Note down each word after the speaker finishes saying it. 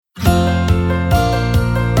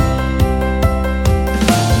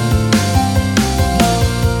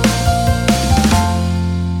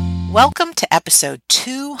Welcome to episode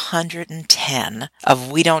 210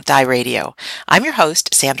 of We Don't Die Radio. I'm your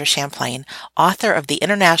host, Sandra Champlain, author of the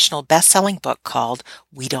international best-selling book called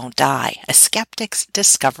We Don't Die, A Skeptic's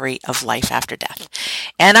Discovery of Life After Death.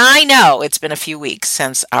 And I know it's been a few weeks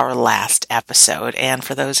since our last episode, and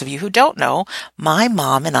for those of you who don't know, my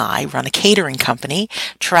mom and I run a catering company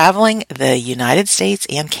traveling the United States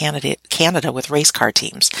and Canada with race car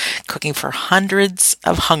teams, cooking for hundreds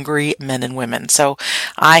of hungry men and women. So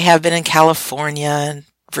I have been in California and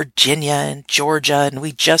Virginia and Georgia, and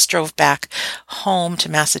we just drove back home to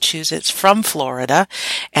Massachusetts from Florida,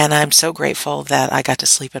 and I'm so grateful that I got to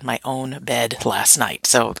sleep in my own bed last night.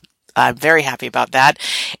 So I'm very happy about that.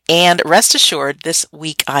 And rest assured, this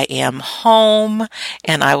week I am home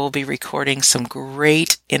and I will be recording some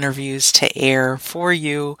great interviews to air for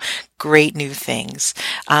you, great new things.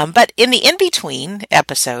 But in the in-between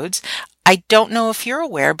episodes, I don't know if you're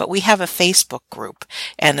aware, but we have a Facebook group,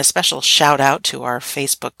 and a special shout out to our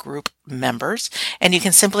Facebook group members. And you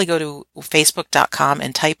can simply go to facebook.com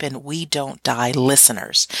and type in We Don't Die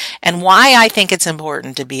Listeners. And why I think it's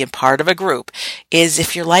important to be a part of a group is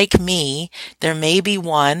if you're like me, there may be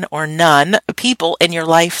one or none people in your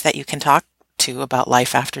life that you can talk to about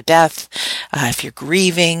life after death, if you're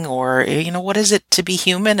grieving, or, what is it to be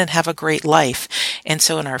human and have a great life. And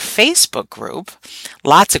so in our Facebook group,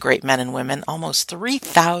 lots of great men and women, almost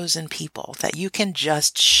 3,000 people that you can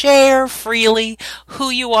just share freely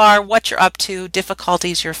who you are, what you're up to,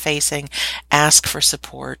 difficulties you're facing, ask for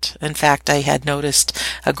support. In fact, I had noticed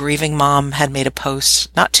a grieving mom had made a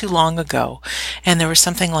post not too long ago, and there was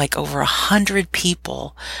something like over 100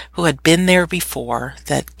 people who had been there before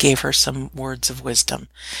that gave her some words of wisdom.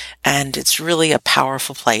 And it's really a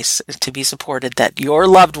powerful place to be supported, that your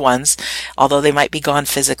loved ones, although they might be gone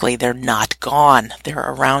physically, they're not gone. They're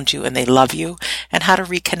around you and they love you, and how to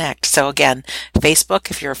reconnect. So again,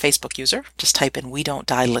 Facebook, if you're a Facebook user, just type in We Don't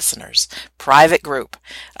Die Listeners, private group.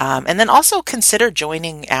 And then also consider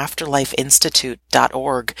joining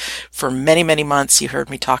afterlifeinstitute.org. For many, many months, you heard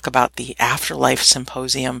me talk about the Afterlife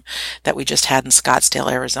Symposium that we just had in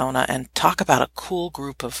Scottsdale, Arizona, and talk about a cool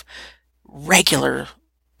group of regular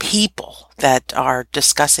people that are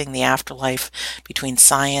discussing the afterlife between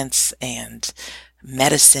science and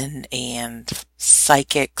medicine and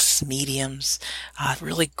psychics, mediums,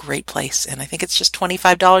 really great place. And I think it's just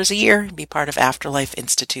 $25 a year to be part of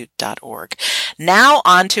afterlifeinstitute.org. Now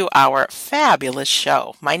on to our fabulous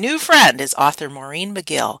show. My new friend is author Maureen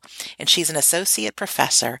McGill, and she's an associate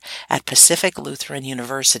professor at Pacific Lutheran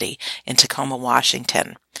University in Tacoma,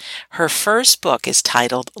 Washington. Her first book is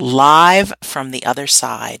titled Live from the Other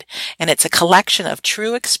Side, and it's a collection of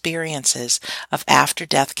true experiences of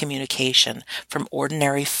after-death communication from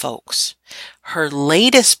ordinary folks. Her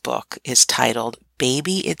latest book is titled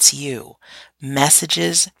Baby It's You,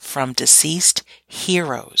 Messages from Deceased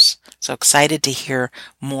Heroes. So excited to hear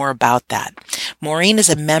more about that. Maureen is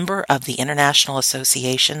a member of the International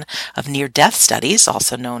Association of Near-Death Studies,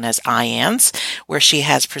 also known as IANS, where she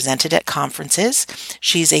has presented at conferences.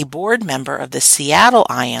 She's a board member of the Seattle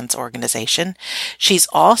IANS organization. She's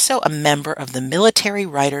also a member of the Military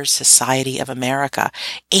Writers Society of America,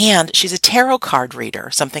 and she's a tarot card reader,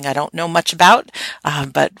 something I don't know much about,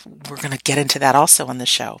 but we're going to get into that also on the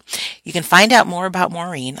show. You can find out more about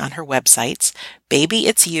Maureen on her websites,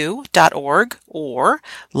 babyitsyou.org or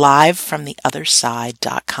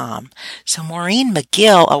livefromtheotherside.com. So Maureen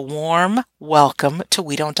McGill, a warm welcome to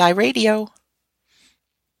We Don't Die Radio.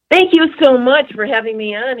 Thank you so much for having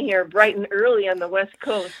me on here bright and early on the West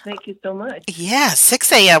Coast. Thank you so much. Yeah,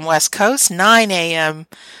 6 a.m. West Coast, 9 a.m.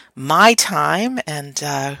 my time,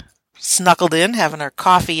 and snuggled in, having our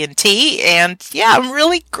coffee and tea. And yeah, I'm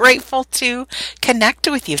really grateful to connect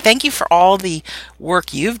with you. Thank you for all the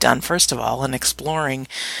work you've done, first of all, in exploring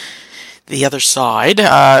the other side,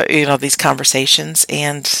 these conversations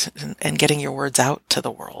and getting your words out to the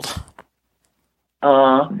world.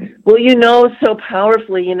 Well, so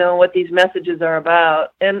powerfully, what these messages are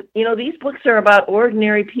about. And, these books are about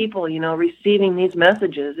ordinary people, receiving these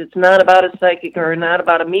messages. It's not about a psychic or not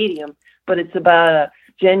about a medium, but it's about a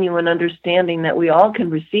genuine understanding that we all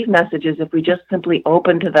can receive messages if we just simply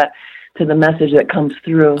open to the message that comes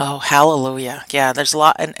through. Oh, hallelujah. Yeah, there's a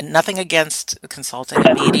lot, and nothing against consulting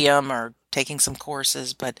a medium or taking some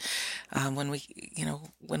courses, but when we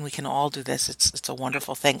can all do this, it's a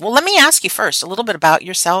wonderful thing. Well, let me ask you first a little bit about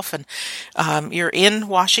yourself, and you're in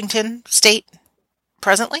Washington State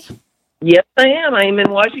presently? Yes, I am. I am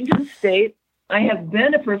in Washington State. I have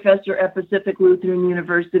been a professor at Pacific Lutheran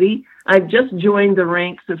University. I've just joined the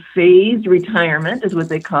ranks of phased retirement, is what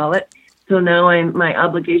they call it. So now my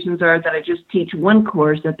obligations are that I just teach one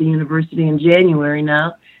course at the university in January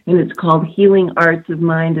now, and it's called Healing Arts of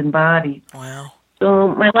Mind and Body. Wow. So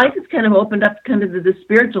my life has kind of opened up kind of to the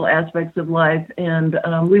spiritual aspects of life, and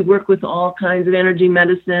we work with all kinds of energy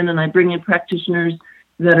medicine, and I bring in practitioners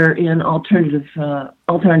that are in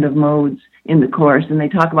alternative modes in the course, and they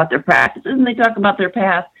talk about their practices and they talk about their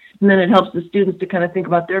path, and then it helps the students to kind of think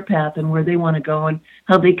about their path and where they want to go and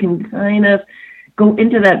how they can kind of go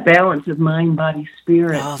into that balance of mind, body,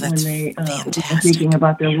 spirit when they are thinking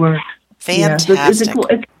about their work. Fantastic. Yeah, so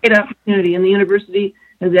it's a great opportunity, and the university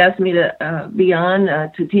has asked me to be on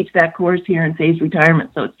to teach that course here in phased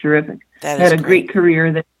retirement, so it's terrific. I had a great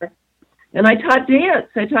career there. And I taught dance.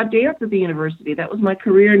 I taught dance at the university. That was my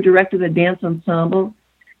career, and directed a dance ensemble.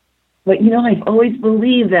 But, I've always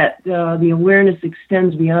believed that the awareness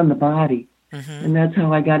extends beyond the body. Mm-hmm. And that's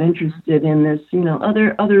how I got interested in this,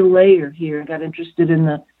 other layer here. I got interested in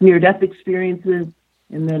the near-death experiences,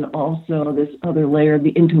 and then also this other layer of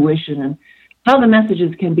the intuition and how the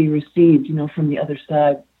messages can be received, from the other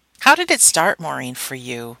side. How did it start, Maureen, for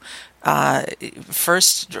you?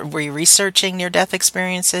 First, were you researching near-death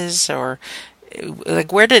experiences, or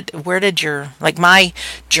where did your my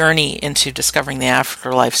journey into discovering the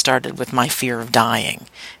afterlife started with my fear of dying,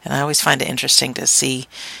 and I always find it interesting to see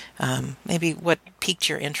maybe what piqued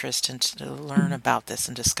your interest and to learn about this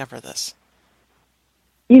and discover this.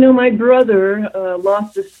 My brother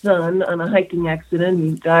lost his son on a hiking accident.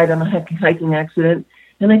 He died on a hiking accident.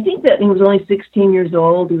 And I think that he was only 16 years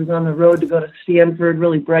old. He was on the road to go to Stanford,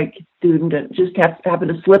 really bright student, and just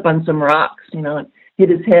happened to slip on some rocks, and hit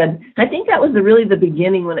his head. I think that was really the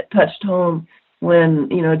beginning when it touched home, when,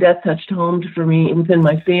 death touched home for me within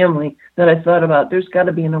my family, that I thought about there's got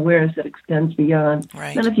to be an awareness that extends beyond.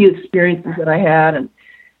 Right. And a few experiences that I had, and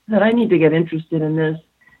that I need to get interested in this.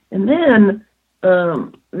 And then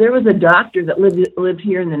there was a doctor that lived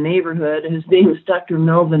here in the neighborhood. His name was Dr.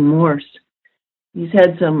 Melvin Morse. He's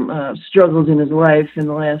had some struggles in his life in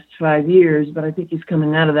the last 5 years, but I think he's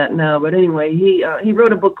coming out of that now. But anyway, he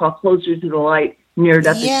wrote a book called Closer to the Light,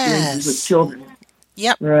 Near-Death Experiences with Children.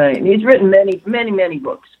 Yep. Right. And he's written many, many, many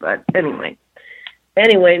books. But anyway,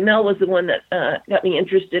 Mel was the one that got me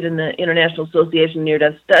interested in the International Association of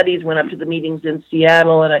Near-Death Studies, went up to the meetings in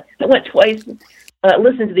Seattle, and I went twice,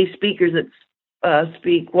 listened to these speakers that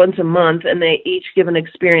speak once a month, and they each give an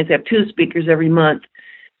experience. They have 2 speakers every month.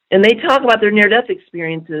 And they talk about their near-death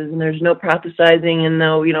experiences, and there's no prophesizing and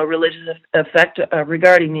no, religious effect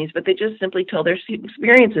regarding these, but they just simply tell their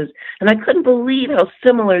experiences. And I couldn't believe how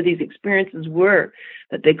similar these experiences were,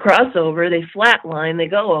 that they cross over, they flatline, they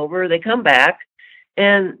go over, they come back,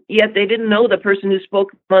 and yet they didn't know the person who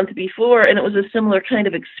spoke a month before, and it was a similar kind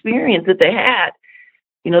of experience that they had.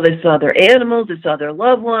 They saw their animals, they saw their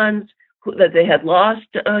loved ones, that they had lost,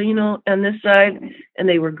 on this side, and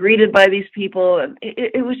they were greeted by these people. And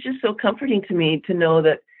it was just so comforting to me to know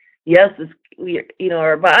that, yes,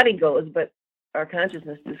 our body goes, but our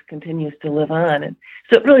consciousness just continues to live on. And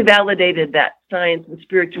so it really validated that science and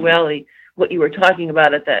spirituality, what you were talking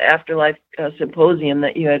about at the Afterlife Symposium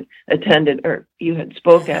that you had attended or you had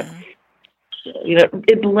spoke at.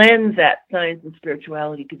 It blends that science and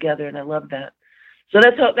spirituality together, and I love that. So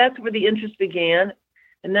that's where the interest began.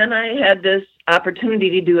 And then I had this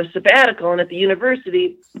opportunity to do a sabbatical, and at the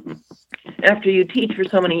university, after you teach for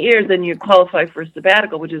so many years, then you qualify for a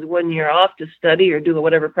sabbatical, which is 1 year off to study or do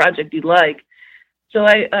whatever project you'd like. So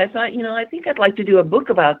I thought, I think I'd like to do a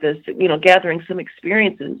book about this, gathering some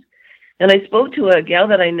experiences. And I spoke to a gal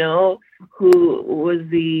that I know who was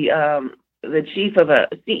the chief of a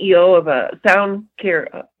CEO of a sound care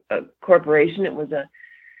corporation. It was a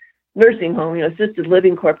nursing home, assisted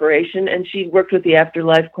living corporation, and she worked with the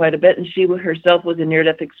afterlife quite a bit, and she herself was a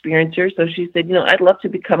near-death experiencer, so she said, I'd love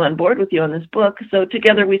to come on board with you on this book. So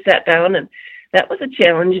together we sat down, and that was a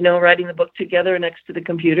challenge, writing the book together next to the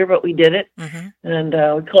computer, but we did it, and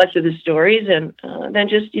we collected the stories, and then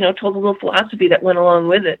just, told a little philosophy that went along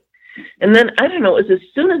with it. And then, I don't know, it was as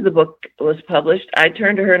soon as the book was published, I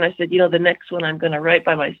turned to her and I said, the next one I'm going to write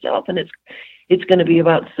by myself, and it's going to be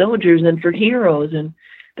about soldiers and for heroes, and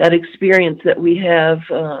that experience that we have,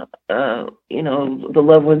 the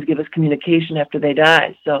loved ones give us communication after they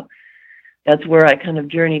die. So that's where I kind of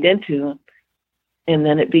journeyed into. And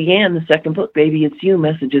then it began, the second book, Baby It's You,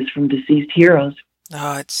 Messages from Deceased Heroes.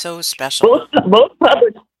 Oh, it's so special. Both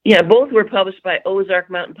were published by Ozark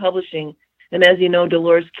Mountain Publishing. And as you know,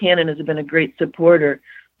 Dolores Cannon has been a great supporter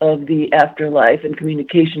of the afterlife and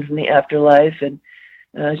communication from the afterlife. And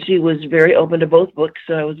she was very open to both books,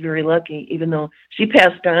 so I was very lucky, even though she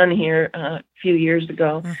passed on here a few years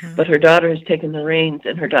ago. But her daughter has taken the reins,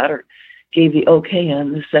 and her daughter gave the okay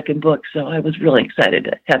on the second book. So I was really excited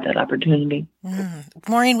to have that opportunity.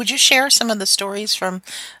 Maureen, would you share some of the stories from,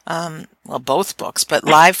 both books, but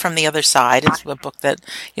Live from the Other Side? It's a book that,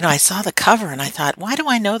 I saw the cover and I thought, why do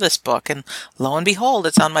I know this book? And lo and behold,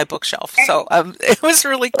 it's on my bookshelf. So it was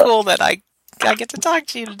really cool that I get to talk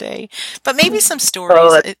to you today. But maybe some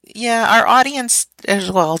stories. Our audience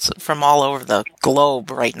as well, it's from all over the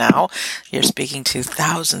globe right now. You're speaking to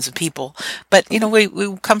thousands of people. But,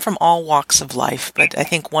 we come from all walks of life. But I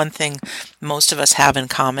think one thing most of us have in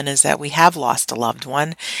common is that we have lost a loved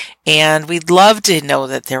one. And we'd love to know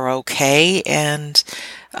that they're okay. And,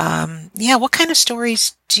 what kind of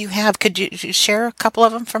stories do you have? Could you share a couple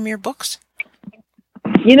of them from your books?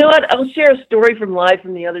 You know what? I'll share a story from Live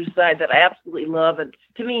from the Other Side that I absolutely love, and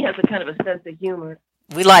to me has a kind of a sense of humor.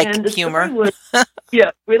 We like humor.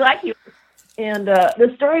 We like humor. And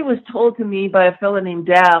the story was told to me by a fellow named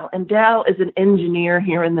Dal, and Dal is an engineer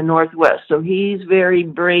here in the Northwest, so he's very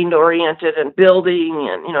brain-oriented and building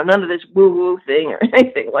and, none of this woo-woo thing or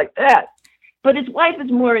anything like that. But his wife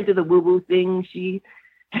is more into the woo-woo thing. She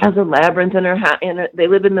has a labyrinth in her house, and they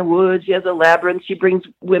live in the woods. She has a labyrinth. She brings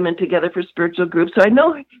women together for spiritual groups. So I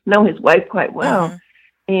know his wife quite well.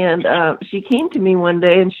 And she came to me one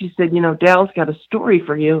day and she said, Dal's got a story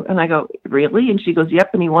for you. And I go, really? And she goes,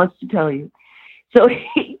 yep, and he wants to tell you. So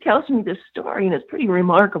he tells me this story, and it's pretty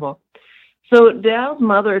remarkable. So Dal's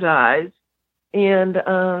mother dies, and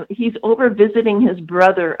he's over visiting his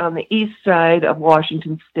brother on the east side of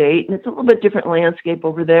Washington State, and it's a little bit different landscape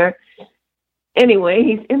over there. Anyway,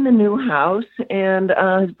 he's in the new house, and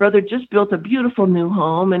his brother just built a beautiful new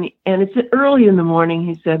home, and it's early in the morning,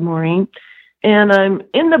 he said, Maureen, and I'm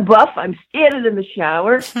in the buff. I'm standing in the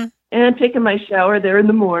shower, and I'm taking my shower there in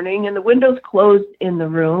the morning, and the window's closed in the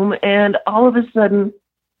room, and all of a sudden,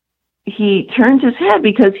 he turns his head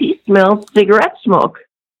because he smells cigarette smoke.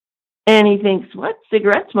 And he thinks, what?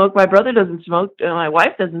 Cigarette smoke? My brother doesn't smoke. My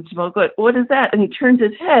wife doesn't smoke. What is that? And he turns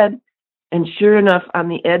his head, and sure enough, on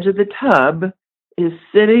the edge of the tub is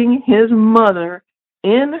sitting his mother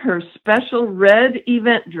in her special red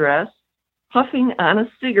event dress, puffing on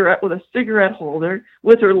a cigarette with a cigarette holder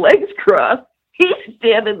with her legs crossed. He's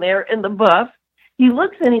standing there in the buff. He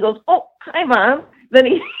looks and he goes, oh, hi, Mom. Then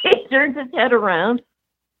he turns his head around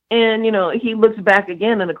and, he looks back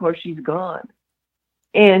again, and of course she's gone.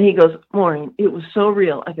 And he goes, Maureen, it was so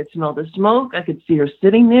real. I could smell the smoke. I could see her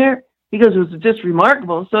sitting there. He goes, it was just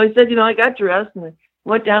remarkable. So he said, I got dressed and I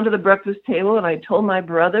went down to the breakfast table and I told my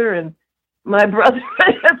brother, and my brother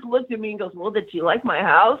just looked at me and goes, well, did she like my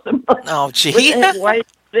house? And like, oh, gee. Why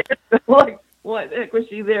like, what the heck was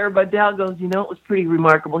she there? But Dal goes, it was pretty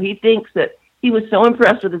remarkable. He thinks that he was so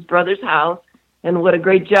impressed with his brother's house and what a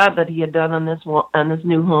great job that he had done on this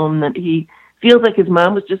new home that he feels like his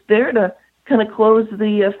mom was just there to kind of close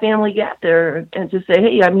the family gap there and to say,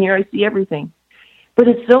 hey, I'm here. I see everything. But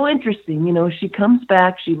it's so interesting, she comes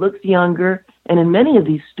back, she looks younger, and in many of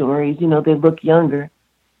these stories, they look younger.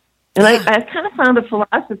 And I kind of found a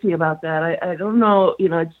philosophy about that. I don't know,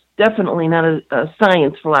 it's definitely not a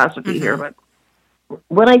science philosophy here, but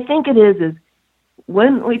what I think it is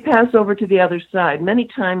when we pass over to the other side, many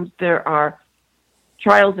times there are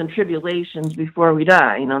trials and tribulations before we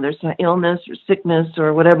die. There's an illness or sickness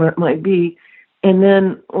or whatever it might be. And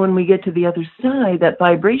then when we get to the other side, that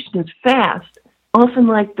vibration is fast. Often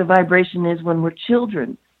like the vibration is when we're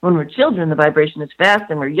children. When we're children, the vibration is fast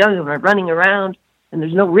and we're young and we're running around and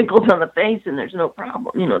there's no wrinkles on the face and there's no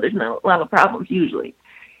problem. There's not a lot of problems usually.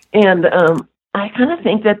 And I kind of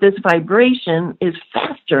think that this vibration is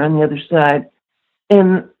faster on the other side.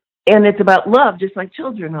 And it's about love, just like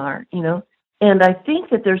children are, And I think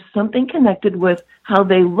that there's something connected with how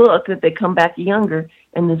they look, that they come back younger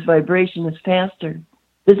and this vibration is faster.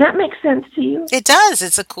 Does that make sense to you? It does.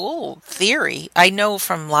 It's a cool theory. I know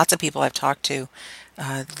from lots of people I've talked to,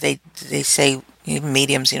 they say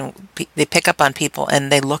mediums, they pick up on people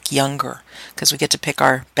and they look younger because we get to pick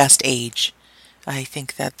our best age. I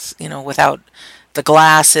think that's, without the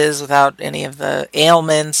glasses, without any of the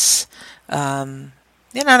ailments, and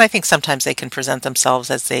I think sometimes they can present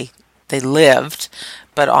themselves as they lived,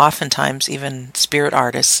 but oftentimes even spirit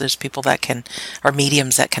artists, there's people that are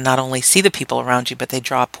mediums that can not only see the people around you, but they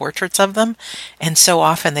draw portraits of them, and so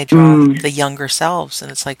often they draw the younger selves,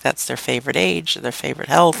 and it's like that's their favorite age, their favorite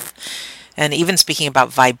health. And even speaking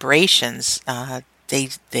about vibrations,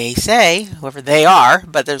 they say, whoever they are,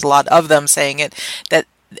 but there's a lot of them saying it, that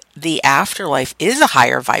the afterlife is a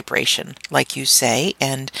higher vibration, like you say,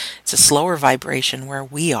 and it's a slower vibration where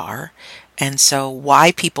we are. And so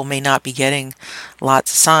why people may not be getting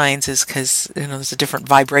lots of signs is because, there's a different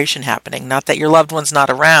vibration happening. Not that your loved one's not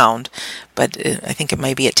around, but I think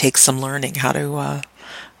it takes some learning how to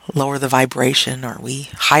lower the vibration, or we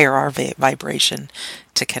higher our vibration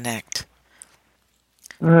to connect.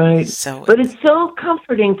 Right. So, But it's so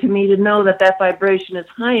comforting to me to know that that vibration is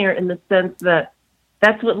higher, in the sense that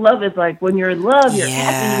that's what love is like. When you're in love, you're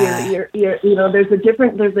happy, there's a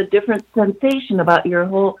different sensation about your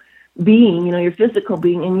whole being, your physical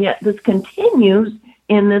being, and yet this continues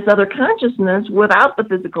in this other consciousness without the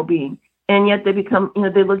physical being. And yet they become,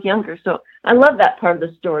 they look younger. So I love that part of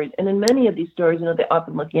the stories. And in many of these stories, they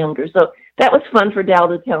often look younger. So that was fun for Dal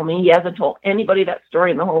to tell me. He hasn't told anybody that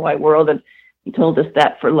story in the whole wide world. And he told us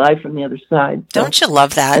that for life from the other side. So don't you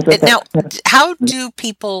love that? Now, that how do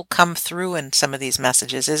people come through in some of these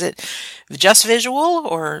messages? Is it just visual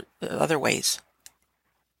or other ways?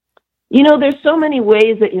 There's so many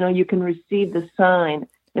ways that, you can receive the sign.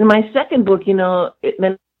 In my second book, it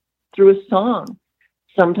meant through a song.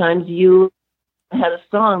 Sometimes you had a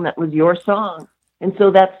song that was your song. And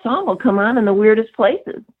so that song will come on in the weirdest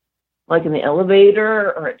places, like in the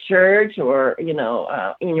elevator or at church, or,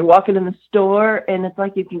 you're walking in the store, and it's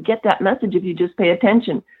like you can get that message if you just pay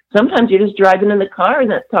attention. Sometimes you're just driving in the car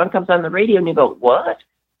and that song comes on the radio and you go, what?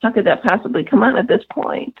 How could that possibly come on at this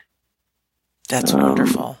point? That's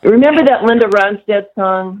wonderful. Remember that Linda Ronstadt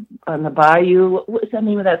song on the Bayou? What was the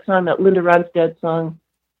name of that song, that Linda Ronstadt song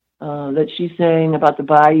that she sang about the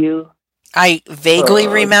Bayou? I vaguely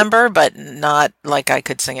remember, but not like I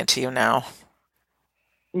could sing it to you now.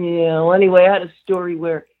 Yeah, well, anyway, I had a story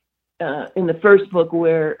where, in the first book,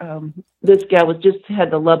 where this gal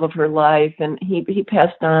had the love of her life, and he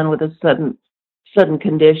passed on with a sudden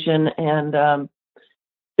condition, and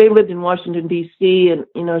they lived in Washington, D.C., and,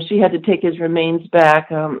 she had to take his remains back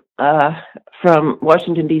from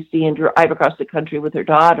Washington, D.C. and drive across the country with her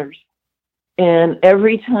daughters. And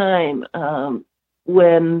every time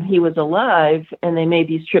when he was alive and they made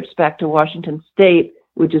these trips back to Washington State,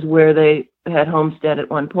 which is where they had homestead at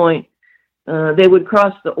one point, they would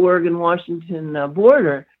cross the Oregon-Washington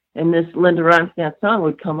border, and this Linda Ronstadt song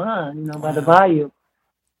would come on, by the bayou.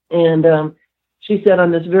 And she said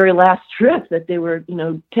on this very last trip that they were,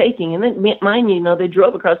 taking, and then, mind you, they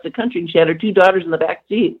drove across the country, and she had her two daughters in the back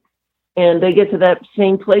seat. And they get to that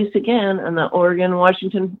same place again on the Oregon,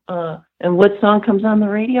 Washington, and what song comes on the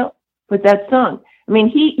radio? With that song. I mean,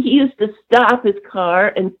 he used to stop his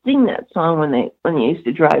car and sing that song when he used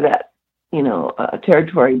to drive that,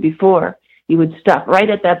 territory before. He would stop right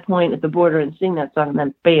at that point at the border and sing that song, and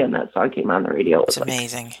then bam, that song came on the radio. It's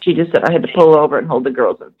amazing. She just said, I had to pull over and hold the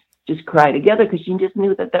girls and just cry together, because she just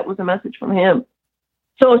knew that was a message from him.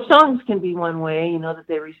 So songs can be one way, that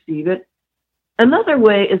they receive it. Another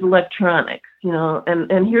way is electronics,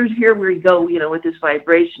 and here we go, with this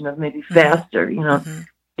vibration of maybe faster,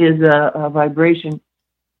 is a vibration,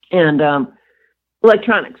 and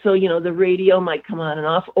electronics. So, the radio might come on and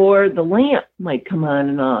off, or the lamp might come on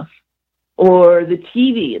and off, or the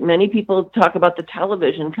TV. Many people talk about the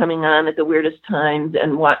television coming on at the weirdest times,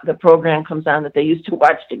 and what the program comes on that they used to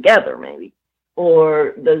watch together, maybe,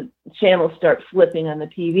 or the channels start flipping on the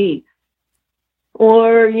TV.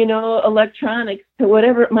 Or, electronics, to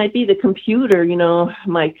whatever it might be, the computer,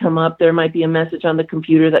 might come up. There might be a message on the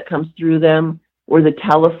computer that comes through them, or the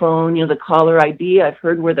telephone, the caller ID. I've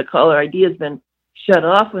heard where the caller ID has been shut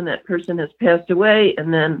off when that person has passed away,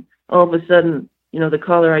 and then all of a sudden, the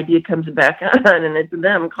caller ID comes back on, and it's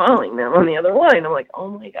them calling them on the other line. I'm like, oh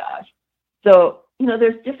my gosh. So,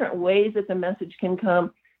 there's different ways that the message can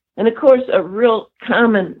come. And of course, a real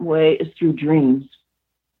common way is through dreams.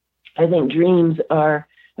 I think dreams are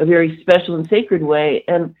a very special and sacred way,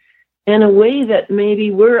 and in a way that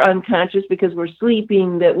maybe we're unconscious because we're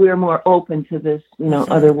sleeping, that we're more open to this,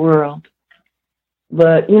 other world.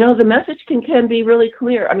 But, the message can be really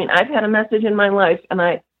clear. I mean, I've had a message in my life, and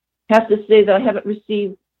I have to say that I haven't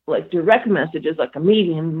received like direct messages like a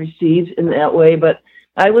medium receives in that way, but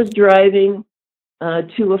I was driving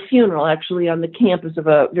to a funeral, actually, on the campus of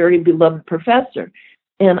a very beloved professor.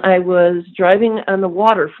 And I was driving on the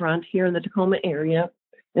waterfront here in the Tacoma area,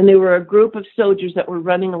 and there were a group of soldiers that were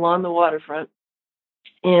running along the waterfront.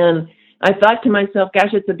 And I thought to myself,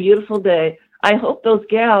 gosh, it's a beautiful day. I hope those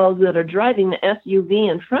gals that are driving the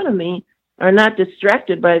SUV in front of me are not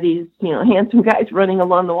distracted by these, handsome guys running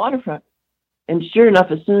along the waterfront. And sure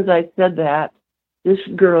enough, as soon as I said that, this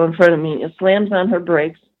girl in front of me slams on her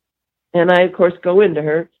brakes. And I, of course, go into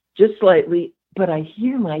her just slightly. But I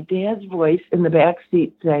hear my dad's voice in the back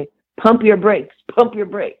seat say, pump your brakes, pump your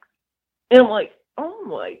brakes. And I'm like, oh oh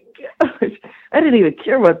my gosh. I didn't even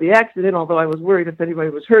care about the accident, although I was worried if anybody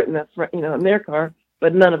was hurt in that front, in their car,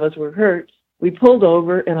 but none of us were hurt. We pulled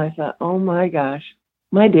over and I thought, oh my gosh,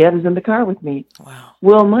 my dad is in the car with me. Wow.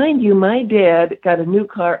 Well, mind you, my dad got a new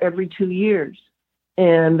car every 2 years.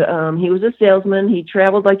 And he was a salesman. He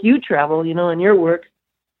traveled like you travel, in your work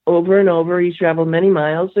over and over. He traveled many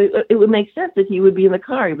miles. So it would make sense that he would be in the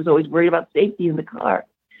car. He was always worried about safety in the car.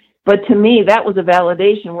 But to me, that was a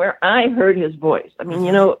validation where I heard his voice. I mean,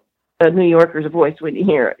 a New Yorker's voice when you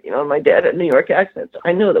hear it. My dad had a New York accent. So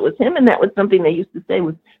I knew that was him, and that was something they used to say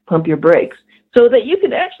was pump your brakes. So that you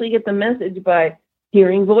could actually get the message by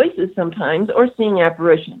hearing voices sometimes or seeing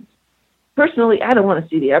apparitions. Personally, I don't want to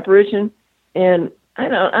see the apparition, and I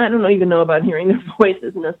don't even know about hearing their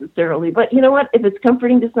voices necessarily. But you know what? If it's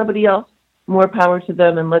comforting to somebody else, more power to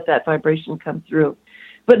them, and let that vibration come through.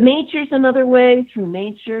 But nature's another way. Through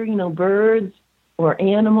nature, birds or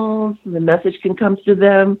animals, the message can come to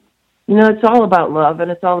them. It's all about love, and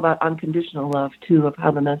it's all about unconditional love, too, of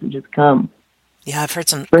how the messages come. Yeah, I've heard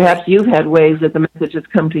some... Perhaps you've had ways that the messages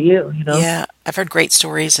come to you, Yeah, I've heard great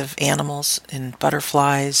stories of animals and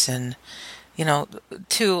butterflies, and,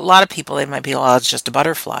 to a lot of people, they might be, oh, it's just a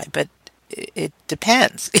butterfly, but it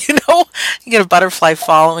depends, You get a butterfly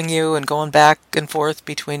following you and going back and forth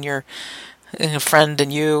between your friend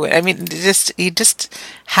and you. I mean, you just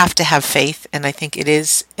have to have faith, and I think it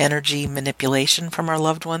is energy manipulation from our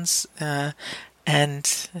loved ones.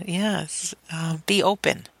 And yes, be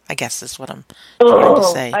open, I guess is what I'm trying to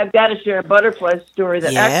say. I've got to share a butterfly story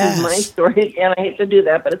that actually is my story, and I hate to do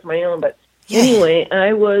that, but it's my own. But anyway,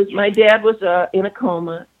 my dad was in a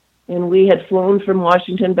coma, and we had flown from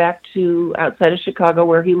Washington back to outside of Chicago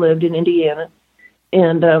where he lived in Indiana.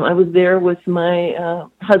 And I was there with my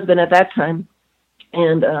husband at that time.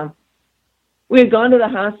 And we had gone to the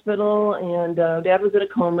hospital, and Dad was in a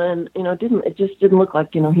coma, and, it just didn't look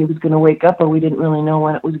like, he was going to wake up, or we didn't really know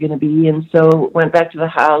when it was going to be. And so went back to the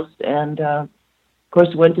house and, of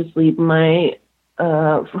course, went to sleep. My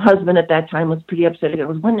husband at that time was pretty upset. It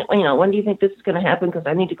was, when do you think this is going to happen? Because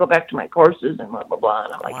I need to go back to my courses and blah, blah, blah.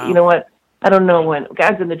 And I'm like, You know what? I don't know when.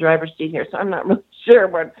 God's in the driver's seat here, so I'm not really sure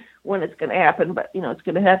when it's going to happen, but, it's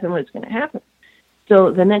going to happen when it's going to happen.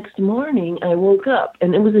 So the next morning, I woke up,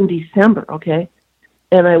 and it was in December, okay?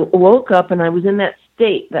 And I woke up, and I was in that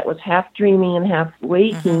state that was half dreaming and half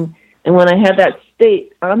waking. And when I had that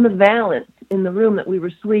state, on the valance in the room that we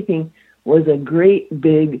were sleeping was a great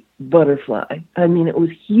big butterfly. I mean, it was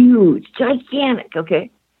huge, gigantic, okay?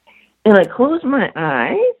 And I closed my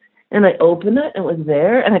eyes, and I opened it, and it was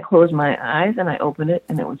there, and I closed my eyes, and I opened it,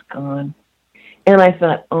 and it was gone. And I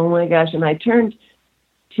thought, oh my gosh, and I turned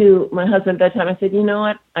to my husband at that time. I said, you know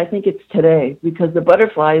what? I think it's today, because the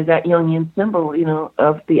butterfly is that Jungian symbol,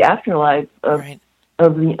 of the afterlife, of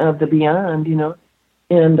the beyond,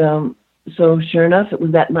 And so sure enough, it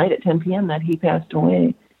was that night at 10 p.m. that he passed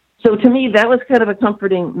away. So to me, that was kind of a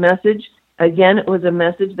comforting message. Again, it was a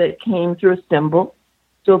message that came through a symbol.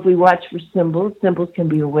 So if we watch for symbols can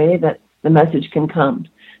be a way that the message can come.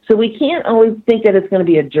 So we can't always think that it's going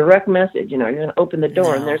to be a direct message. You're going to open the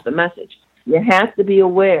door and there's the message. You have to be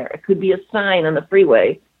aware. It could be a sign on the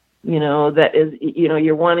freeway, that is,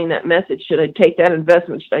 you're wanting that message. Should I take that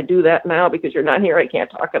investment? Should I do that now? Because you're not here, I can't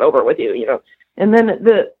talk it over with you, And then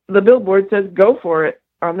the billboard says, go for it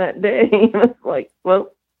on that day. It's like,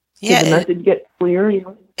 well, did the message get clear?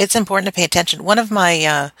 It's important to pay attention. One of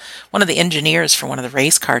the engineers for one of the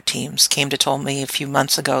race car teams came to tell me a few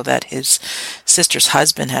months ago that his sister's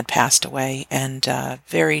husband had passed away, and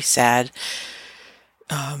very sad.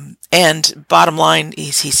 And bottom line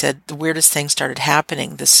is, he said the weirdest thing started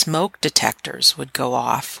happening. The smoke detectors would go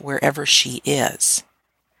off wherever she is.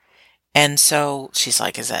 And so she's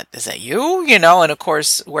like, is that you? And of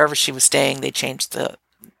course, wherever she was staying, they changed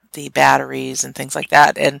the batteries and things like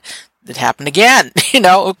that. And it happened again,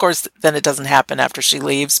 of course, then it doesn't happen after she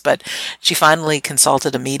leaves, but she finally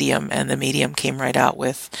consulted a medium, and the medium came right out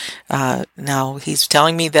with, now he's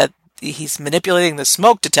telling me that he's manipulating the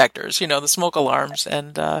smoke detectors, the smoke alarms.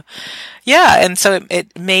 And, and so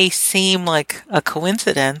it may seem like a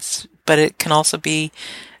coincidence, but it can also be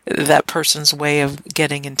that person's way of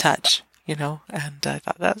getting in touch, and I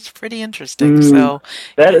thought that's pretty interesting. So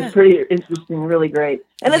that is pretty interesting, really great.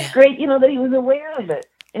 And it's great, that he was aware of it.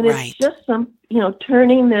 And it's just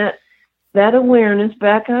turning that awareness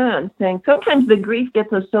back on, saying sometimes the grief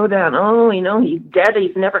gets us so down. Oh, he's dead.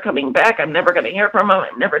 He's never coming back. I'm never going to hear from him.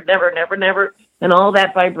 I'm never. And all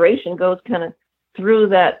that vibration goes kind of through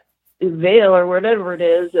that veil or whatever it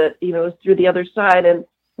is that, is through the other side. And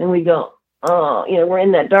we go, oh, we're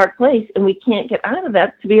in that dark place, and we can't get out of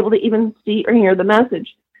that to be able to even see or hear the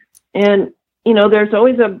message. And there's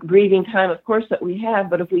always a grieving time, of course, that we have,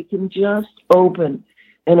 but if we can just open,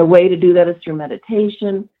 and a way to do that is through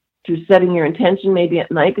meditation, through setting your intention, maybe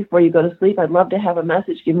at night before you go to sleep. I'd love to have a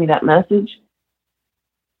message. Give me that message.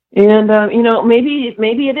 And, maybe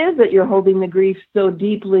it is that you're holding the grief so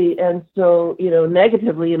deeply and so,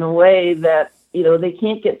 negatively in a way that, they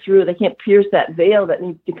can't get through. They can't pierce that veil that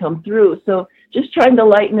needs to come through. So just trying to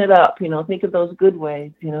lighten it up, think of those good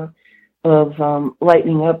ways, of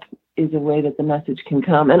lightening up is a way that the message can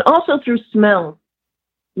come. And also through smell.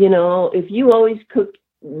 If you always cook,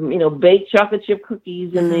 bake chocolate chip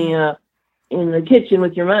cookies in the kitchen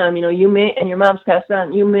with your mom, you may, and your mom's passed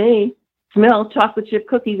on, you may smell chocolate chip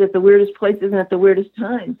cookies at the weirdest places and at the weirdest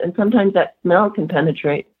times. And sometimes that smell can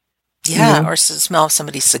penetrate. Yeah, or smell of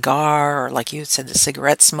somebody's cigar, or like you said, the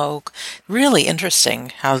cigarette smoke. Really interesting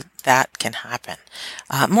how that can happen.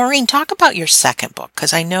 Maureen, talk about your second book,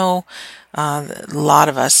 because I know a lot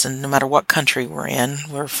of us, and no matter what country we're in,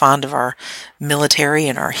 we're fond of our military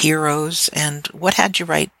and our heroes. And what had you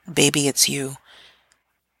write Baby, It's You?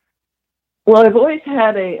 Well, I've always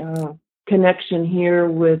had a connection here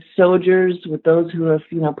with soldiers, with those who have,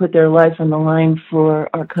 put their life on the line for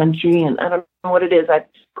our country. And I don't know what it is. I've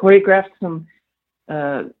choreographed some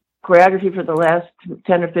choreography for the last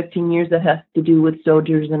 10 or 15 years that has to do with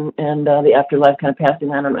soldiers and the afterlife kind of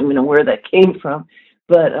passing. I don't even know where that came from,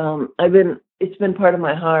 but it's been part of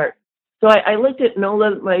my heart. So I looked at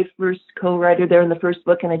Nola, my first co-writer there in the first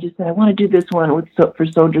book, and I just said, I want to do this one for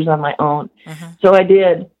soldiers on my own. Mm-hmm. So I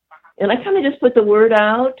did. And I kind of just put the word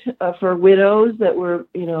out for widows that were,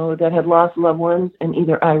 that had lost loved ones in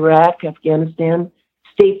either Iraq, Afghanistan,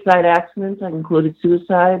 stateside accidents. I included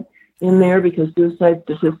suicide in there because suicide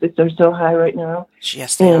statistics are so high right now.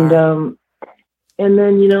 Yes, they are. And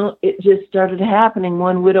then, it just started happening.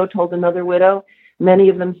 One widow told another widow. Many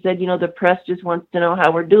of them said, the press just wants to know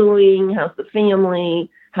how we're doing. How's the family?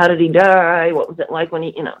 How did he die? What was it like when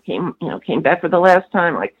he, came back for the last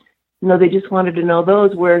time? Like, they just wanted to know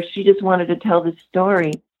those, where she just wanted to tell the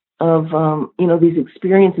story of, these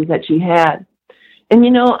experiences that she had. And,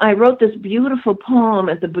 I wrote this beautiful poem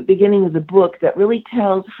at the beginning of the book that really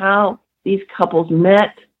tells how these couples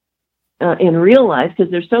met in real life,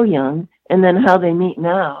 because they're so young, and then how they meet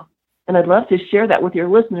now. And I'd love to share that with your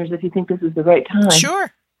listeners if you think this is the right time.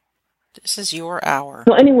 Sure. This is your hour.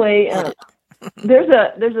 So anyway, there's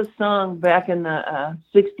a song back in the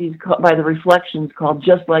 60s by the Reflections called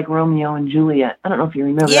Just Like Romeo and Juliet. I don't know if you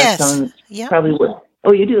remember that song. Yeah. Probably would.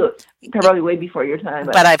 Oh, you do? Probably way before your time.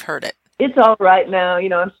 But I've heard it. It's all right now.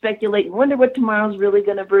 I'm speculating. Wonder what tomorrow's really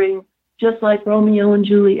going to bring. Just like Romeo and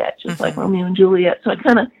Juliet. Just like Romeo and Juliet. So I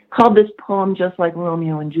kind of called this poem Just Like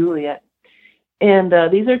Romeo and Juliet. And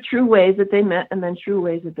these are true ways that they met and then true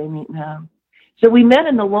ways that they meet now. So we met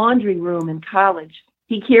in the laundry room in college.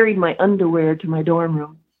 He carried my underwear to my dorm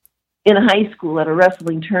room. In high school at a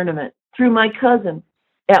wrestling tournament. Through my cousin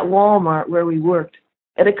at Walmart where we worked.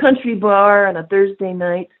 At a country bar on a Thursday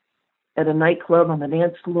night. At a nightclub on the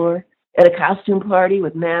dance floor. At a costume party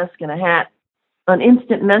with mask and a hat. On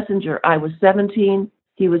Instant Messenger, I was 17.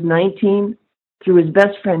 He was 19. Through his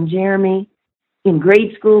best friend Jeremy. In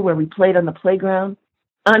grade school where we played on the playground.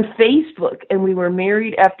 On Facebook, and we were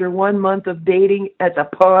married after 1 month of dating at the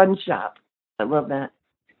pawn shop. I love that.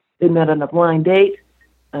 They met on a blind date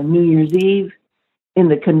on New Year's Eve in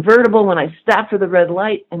the convertible when I stopped for the red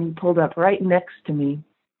light, and he pulled up right next to me.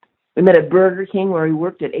 We met at Burger King where he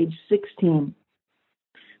worked at age 16.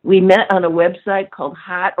 We met on a website called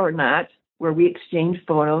Hot or Not where we exchanged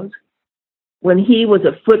photos. When he was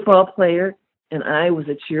a football player and I was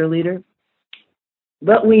a cheerleader.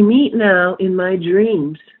 But we meet now in my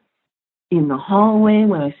dreams, in the hallway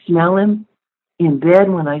when I smell him, in bed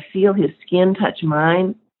when I feel his skin touch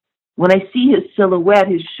mine, when I see his silhouette,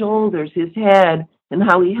 his shoulders, his head, and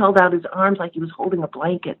how he held out his arms like he was holding a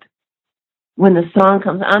blanket. When the song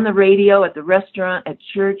comes on the radio, at the restaurant, at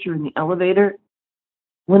church, or in the elevator,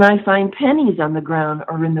 when I find pennies on the ground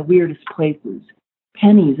or in the weirdest places,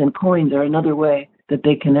 pennies and coins are another way that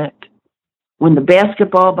they connect. When the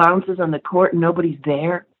basketball bounces on the court and nobody's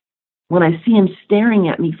there. When I see him staring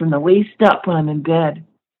at me from the waist up when I'm in bed.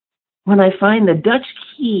 When I find the Dutch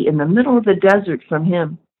key in the middle of the desert from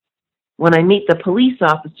him. When I meet the police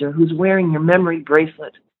officer who's wearing your memory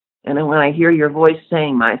bracelet. And when I hear your voice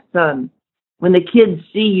saying, my son. When the kids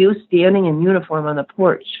see you standing in uniform on the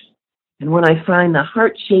porch. And when I find the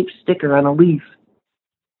heart-shaped sticker on a leaf.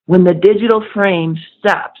 When the digital frame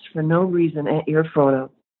stops for no reason at your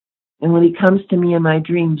photo. And when he comes to me in my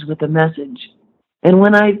dreams with a message. And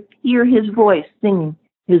when I hear his voice singing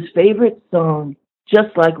his favorite song,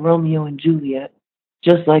 Just Like Romeo and Juliet.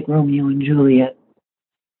 Just like Romeo and Juliet.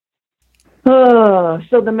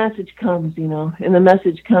 So the message comes, and the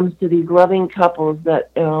message comes to these loving couples that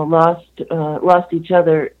lost each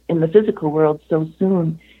other in the physical world so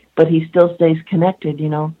soon, but he still stays connected,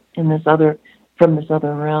 in this other from this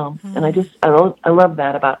other realm. And I love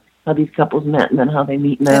that about how these couples met and then how they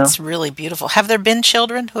meet now. It's really beautiful. Have there been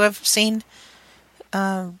children who have seen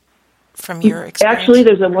from your experience? Actually,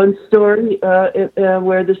 there's one story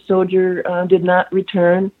where the soldier did not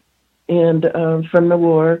return and from the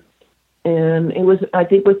war. And it was, I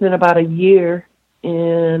think, within about a year,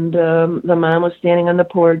 and the mom was standing on the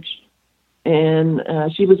porch, and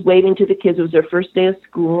she was waving to the kids. It was their first day of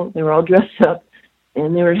school. They were all dressed up,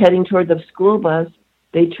 and they were heading toward the school bus.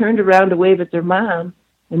 They turned around to wave at their mom,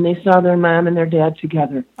 and they saw their mom and their dad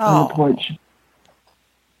together on the porch.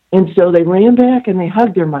 And so they ran back, and they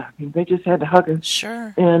hugged their mom. They just had to hug her.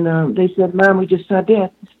 Sure. And they said, "Mom, we just saw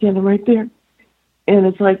Dad standing right there." And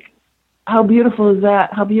it's like, how beautiful is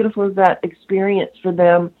that? How beautiful is that experience for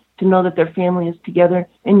them to know that their family is together?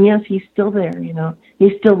 And yes, he's still there,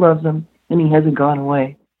 He still loves them, and he hasn't gone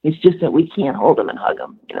away. It's just that we can't hold him and hug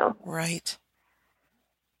him, Right.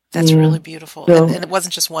 That's really beautiful. So, and it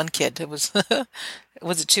wasn't just one kid. It was,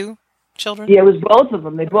 was it two children? Yeah, it was both of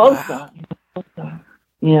them. They both saw.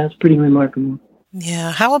 Yeah, it's pretty remarkable.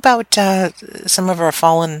 Yeah. How about some of our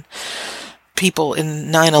fallen people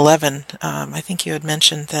in 9/11? I think you had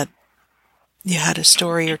mentioned that you had a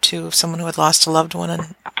story or two of someone who had lost a loved one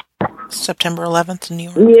on September 11th in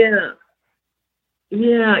New York.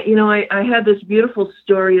 Yeah. I had this beautiful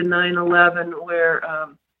story in 9/11 where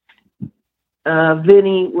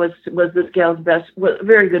Vinny was this gal's was a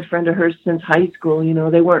very good friend of hers since high school.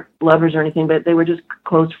 They weren't lovers or anything, but they were just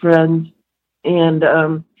close friends. And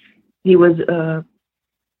he was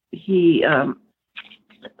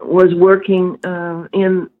working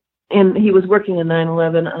he was working in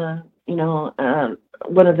 9/11.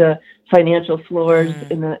 One of the financial floors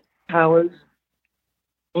in the towers.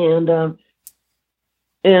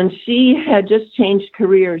 And she had just changed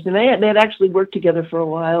careers, and they had actually worked together for a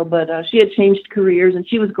while, but she had changed careers, and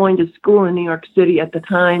she was going to school in New York City at the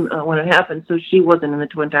time when it happened, so she wasn't in the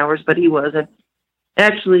Twin Towers, but he was. And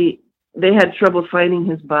actually, they had trouble finding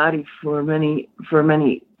his body for many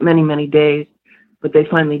days, but they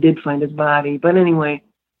finally did find his body. But anyway,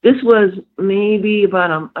 this was maybe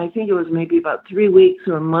about, I think it was maybe about 3 weeks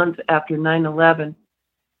or a month after 9/11,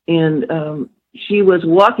 and she was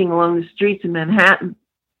walking along the streets in Manhattan,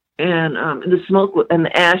 and the smoke and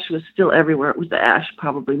the ash was still everywhere. It was the ash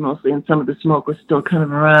probably mostly, and some of the smoke was still kind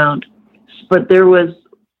of around. But there was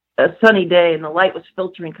a sunny day, and the light was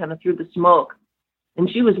filtering kind of through the smoke, and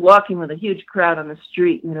she was walking with a huge crowd on the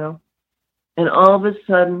street, and all of a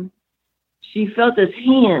sudden, she felt this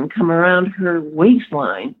hand come around her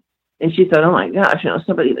waistline, and she thought, "Oh my gosh,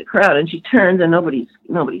 somebody in the crowd." And she turns, and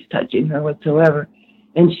nobody's touching her whatsoever.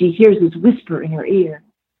 And she hears this whisper in her ear,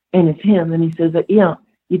 and it's him. And he says that, "You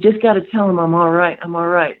just got to tell him I'm all right. I'm all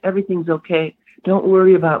right. Everything's okay. Don't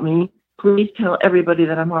worry about me. Please tell everybody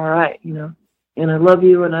that I'm all right, And I love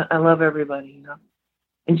you, and I love everybody,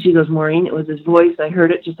 And she goes, "Maureen, it was his voice. I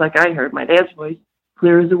heard it just like I heard my dad's voice,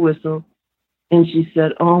 clear as a whistle." And she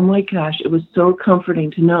said, "Oh my gosh, it was so comforting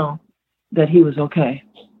to know that he was okay."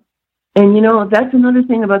 And, that's another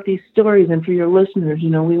thing about these stories, and for your listeners,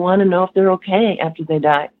 we want to know if they're okay after they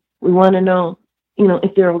die. We want to know,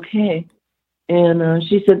 if they're okay. And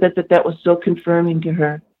she said that was so confirming to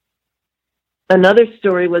her. Another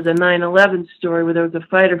story was a 9/11 story where there was a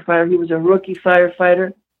fighter. He was a rookie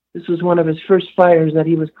firefighter. This was one of his first fires that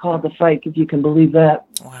he was called to fight, if you can believe that.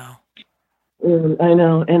 Wow. I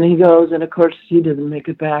know. And he goes, and of course, he didn't make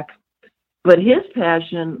it back. But his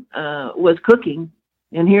passion was cooking.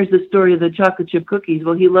 And here's the story of the chocolate chip cookies.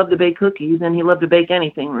 Well, he loved to bake cookies, and he loved to bake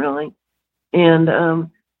anything, really. And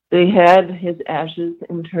they had his ashes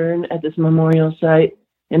interred at this memorial site.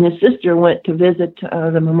 And his sister went to visit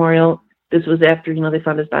the memorial. This was after, they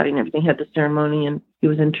found his body and everything, had the ceremony, and he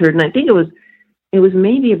was interred. And I think it was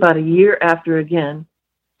maybe about a year after again.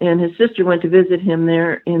 And his sister went to visit him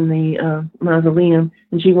there in the mausoleum.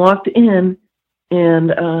 And she walked in,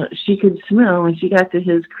 and she could smell, when she got to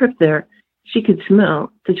his crypt there, she could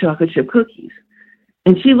smell the chocolate chip cookies.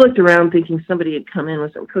 And she looked around thinking somebody had come in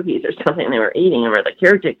with some cookies or something, and they were eating them, or the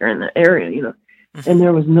caretaker in the area, And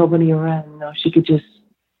there was nobody around, She could just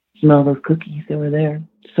smell those cookies. They were there.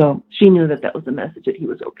 So she knew that was the message, that he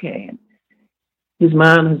was okay. And his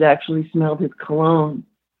mom has actually smelled his cologne.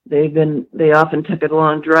 They often took a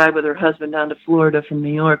long drive with her husband down to Florida from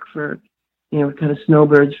New York for, kind of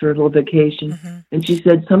snowbirds for a little vacation. Mm-hmm. And she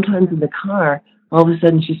said sometimes in the car, all of a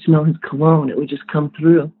sudden she'd smell his cologne. It would just come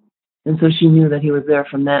through. And so she knew that he was there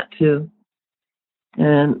from that too.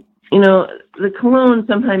 And the cologne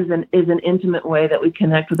sometimes is an intimate way that we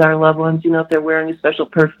connect with our loved ones, if they're wearing a special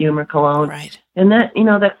perfume or cologne. Right. And that,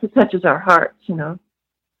 that touches our hearts,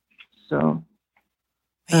 So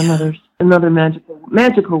another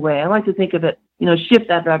magical way. I like to think of it, shift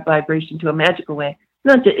that vibration to a magical way.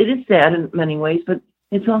 Not that it is sad in many ways, but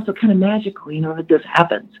it's also kind of magical, that this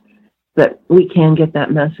happens, that we can get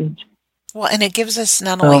that message. Well, and it gives us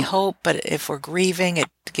not only hope, but if we're grieving, it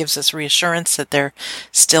gives us reassurance that they're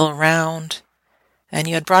still around. And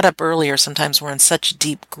you had brought up earlier, sometimes we're in such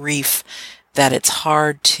deep grief that it's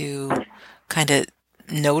hard to kind of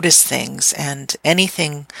notice things, and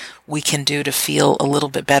anything we can do to feel a little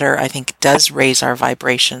bit better, I think, does raise our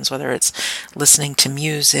vibrations, whether it's listening to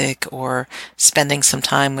music or spending some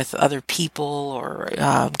time with other people or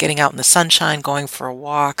getting out in the sunshine, going for a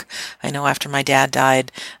walk. I know after my dad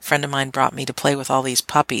died, a friend of mine brought me to play with all these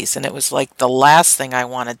puppies, and it was like the last thing I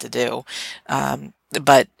wanted to do.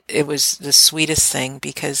 But it was the sweetest thing,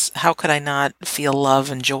 because how could I not feel love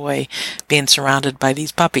and joy being surrounded by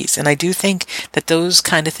these puppies? And I do think that those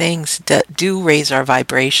kind of things do raise our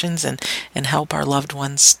vibrations and help our loved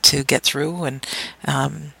ones to get through. And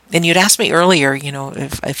you'd asked me earlier,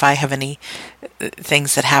 if I have any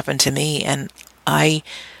things that happen to me, and I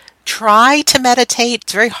try to meditate.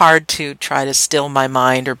 It's very hard to try to still my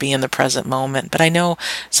mind or be in the present moment. But I know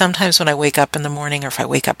sometimes when I wake up in the morning, or if I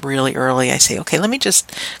wake up really early, I say, okay, let me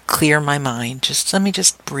just clear my mind. Let me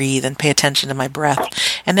just breathe and pay attention to my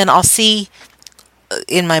breath. And then I'll see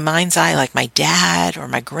in my mind's eye, like my dad or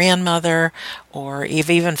my grandmother, or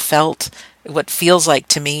I've even felt what feels like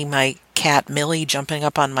to me my cat Millie jumping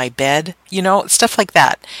up on my bed, stuff like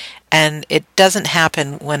that. And it doesn't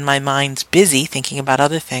happen when my mind's busy thinking about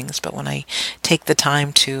other things, but when I take the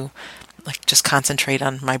time to just concentrate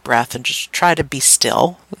on my breath and just try to be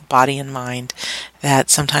still, body and mind, that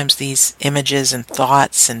sometimes these images and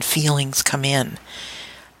thoughts and feelings come in.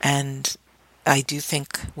 And I do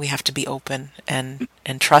think we have to be open and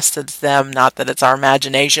trust it's them, not that it's our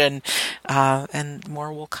imagination, and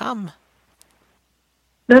more will come.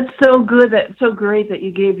 That's so good. That's so great that you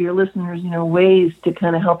gave your listeners, ways to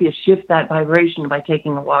kind of help you shift that vibration by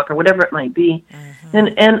taking a walk or whatever it might be.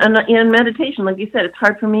 Mm-hmm. And meditation, like you said, it's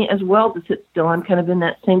hard for me as well to sit still. I'm kind of in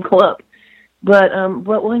that same club. But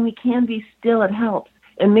when we can be still, it helps.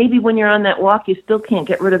 And maybe when you're on that walk, you still can't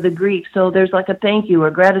get rid of the grief. So there's like a thank you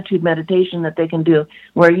or gratitude meditation that they can do,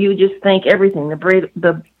 where you just thank everything,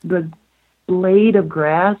 the blade of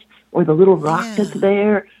grass or the little rock that's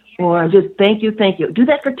there. Or just thank you. Do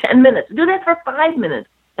that for 10 minutes. Do that for 5 minutes.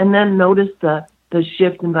 And then notice the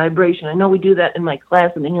shift in vibration. I know we do that in my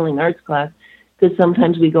class, in the healing arts class, because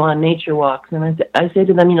sometimes we go on nature walks. And I say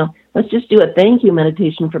to them, let's just do a thank you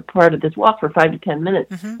meditation for part of this walk for 5 to 10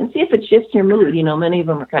 minutes and see if it shifts your mood. Many of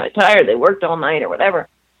them are kind of tired. They worked all night or whatever.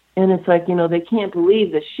 And it's like, they can't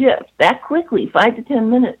believe the shift that quickly, 5 to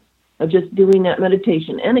 10 minutes of just doing that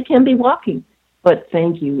meditation. And it can be walking. But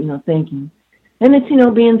thank you, thank you. And it's,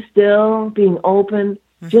 being still, being open,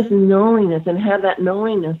 just knowingness, and have that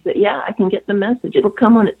knowingness that, I can get the message. It'll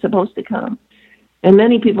come when it's supposed to come. And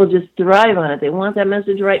many people just thrive on it. They want that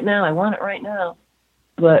message right now. I want it right now.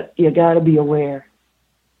 But you got to be aware.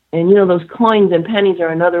 And, those coins and pennies are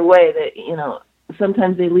another way that,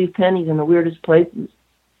 sometimes they leave pennies in the weirdest places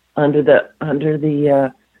under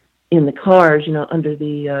the in the cars, under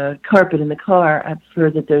the carpet in the car. I've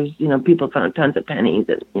heard that there's, people found tons of pennies,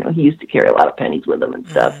 and, he used to carry a lot of pennies with him and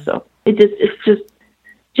stuff. So it's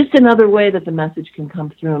just another way that the message can come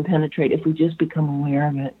through and penetrate if we just become aware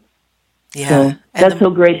of it. Yeah. So that's so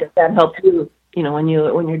great that helped you, when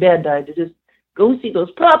your dad died, to just go see those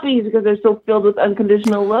puppies because they're so filled with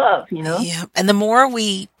unconditional love, Yeah. And the more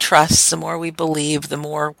we trust, the more we believe, the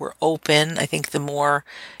more we're open. I think the more,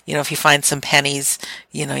 if you find some pennies,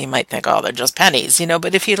 you might think, oh, they're just pennies,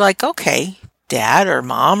 but if you're like, okay, dad or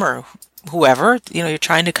mom or whoever, you're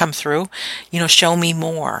trying to come through, show me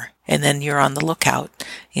more. And then you're on the lookout,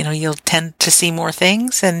 you'll tend to see more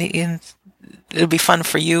things, and it'll be fun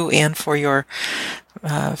for you and for your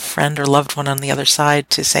friend or loved one on the other side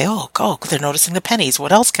to say, oh, they're noticing the pennies.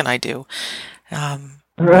 What else can I do?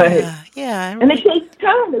 Right. Yeah. And it takes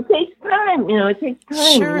time. It takes time. It takes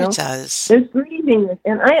time. Sure, it does. There's grieving.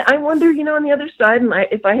 And I wonder, on the other side, and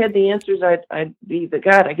if I had the answers, I'd be the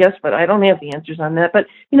God, I guess, but I don't have the answers on that. But,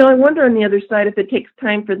 I wonder on the other side if it takes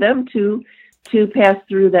time for them to pass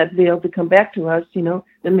through that veil to come back to us,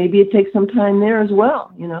 then maybe it takes some time there as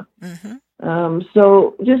well, Mm-hmm.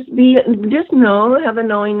 So just have a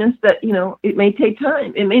knowingness that, it may take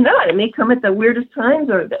time. It may not. It may come at the weirdest times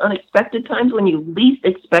or the unexpected times when you least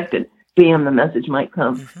expect it. spam the message might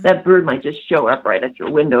come. That bird might just show up right at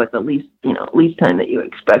your window at the least time that you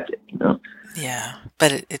expect it. Yeah,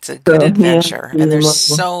 but it's a good adventure, and there's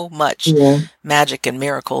remarkable. so much Yeah, magic and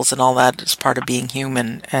miracles and all that as part of being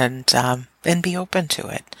human, and be open to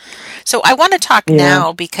it. So I want to talk yeah.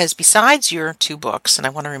 now because besides your two books, and I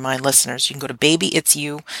want to remind listeners, you can go to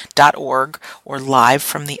babyitsyou.org or Live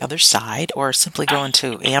from the Other Side, or simply go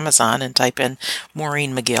into Amazon and type in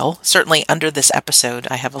Maureen McGill. Certainly under this episode,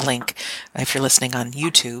 I have a link, if you're listening on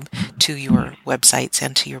YouTube, to your websites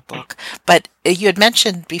and to your book. But you had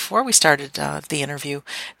mentioned before we started the interview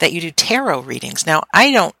that you do tarot readings. Now,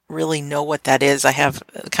 I don't really know what that is. I have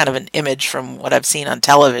kind of an image from what I've seen on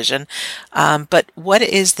television. But what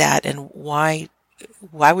is that, and why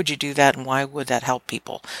would you do that, and why would that help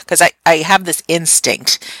people? Because I have this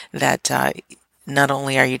instinct that not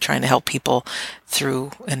only are you trying to help people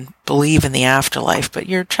through and believe in the afterlife, but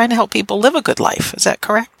you're trying to help people live a good life. Is that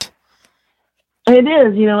correct? It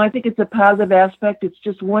is. I think it's a positive aspect. It's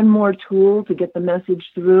just one more tool to get the message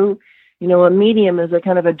through. A medium is a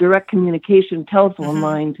kind of a direct communication telephone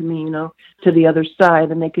line to me, to the other side,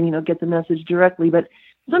 and they can, get the message directly. But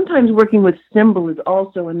sometimes working with symbol is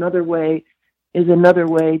also another way to,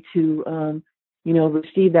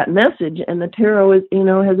 receive that message. And the tarot is,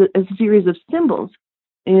 has a series of symbols.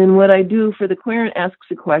 And what I do for the querent asks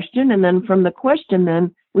a question, and then from the question,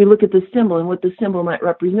 then we look at the symbol and what the symbol might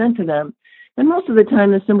represent to them. And most of the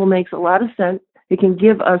time, the symbol makes a lot of sense. It can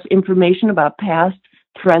give us information about past,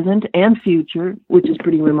 present, and future, which is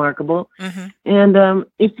pretty remarkable. And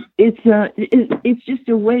it's just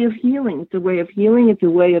a way of healing. It's a way of healing. It's a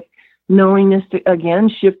way of knowingness to, again,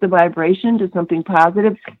 shift the vibration to something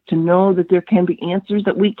positive, to know that there can be answers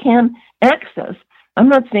that we can access. I'm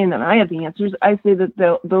not saying that I have the answers. I say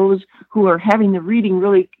that those who are having the reading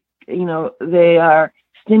really, they are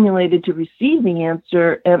stimulated to receive the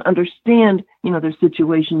answer and understand, their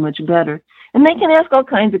situation much better. And they can ask all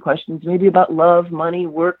kinds of questions, maybe about love, money,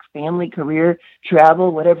 work, family, career,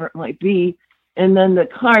 travel, whatever it might be. And then the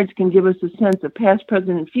cards can give us a sense of past,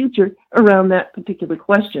 present, and future around that particular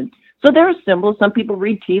question. So there are symbols. Some people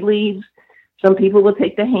read tea leaves. Some people will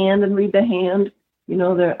take the hand and read the hand.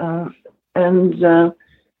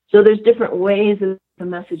 So there's different ways that the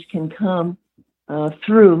message can come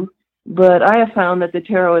through. But I have found that the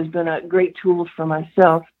tarot has been a great tool for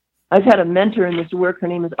myself. I've had a mentor in this work. Her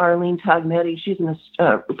name is Arlene Tognetti. She's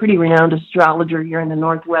a pretty renowned astrologer here in the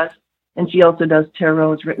Northwest, and she also does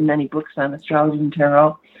tarot. Has written many books on astrology and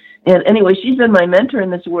tarot. And anyway, she's been my mentor in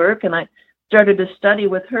this work, and I started to study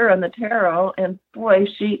with her on the tarot. And boy,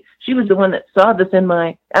 she was the one that saw this in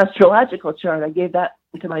my astrological chart. I gave that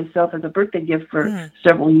to myself as a birthday gift for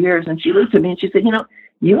several years. And she looked at me and she said,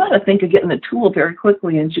 you ought to think of getting the tool very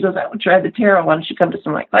quickly. And she goes, I would try the tarot. Why don't you come to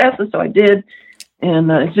some of my classes? So I did.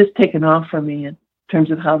 And it's just taken off for me in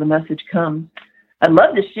terms of how the message comes. I'd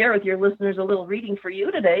love to share with your listeners a little reading for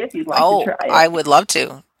you today if you'd like to try it. I would love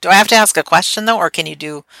to. Do I have to ask a question, though, or can you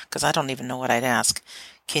do, because I don't even know what I'd ask,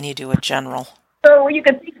 can you do a general? So you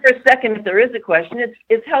can think for a second if there is a question.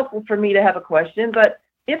 It's helpful for me to have a question, but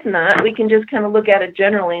if not, we can just kind of look at it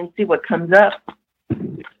generally and see what comes up.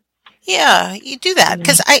 Yeah, you do that,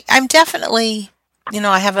 because I'm definitely,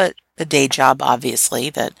 I have a day job,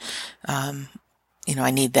 obviously, that, I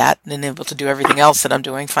need that and able to do everything else that I'm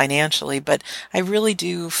doing financially, but I really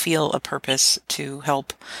do feel a purpose to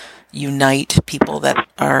help unite people that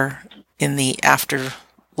are in the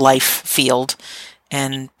afterlife field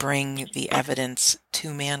and bring the evidence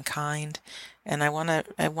to mankind. And I want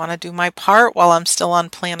to do my part while I'm still on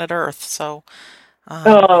planet Earth. So,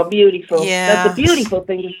 beautiful. Yeah. That's a beautiful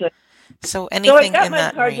thing to say. So anything I got in my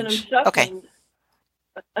that cards range. And Okay.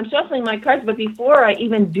 I'm shuffling my cards, but before I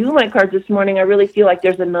even do my cards this morning, I really feel like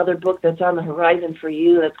there's another book that's on the horizon for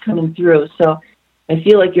you that's coming through. So I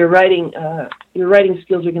feel like your writing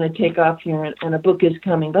skills are going to take off here, and a book is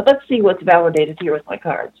coming. But let's see what's validated here with my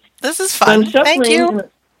cards. This is fun. So Thank you.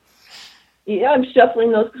 I'm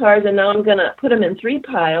shuffling those cards, and now I'm going to put them in 3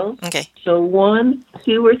 piles. Okay. So 1,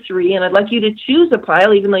 2, or 3, and I'd like you to choose a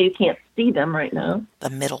pile, even though you can't see them right now. The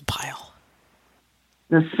middle pile.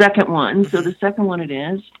 The second one. So the second one it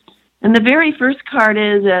is. And the very first card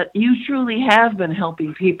is that you truly have been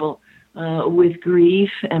helping people with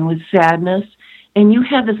grief and with sadness. And you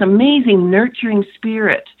have this amazing nurturing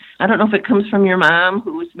spirit. I don't know if it comes from your mom,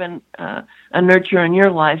 who's been a nurturer in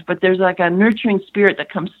your life, but there's like a nurturing spirit that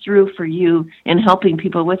comes through for you in helping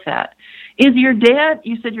people with that. Is your dad,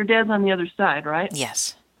 you said your dad's on the other side, right?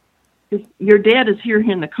 Yes. Your dad is here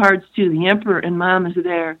in the cards too. The Emperor and Mom is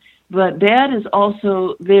there. But Dad is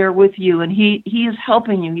also there with you, and he is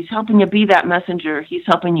helping you. He's helping you be that messenger. He's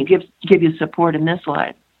helping you give you support in this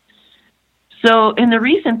life. So in the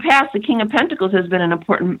recent past, the King of Pentacles has been an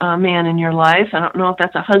important man in your life. I don't know if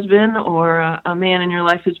that's a husband or a man in your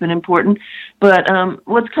life who's been important. But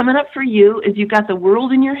what's coming up for you is you've got the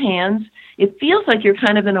world in your hands. It feels like you're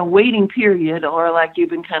kind of in a waiting period, or like you've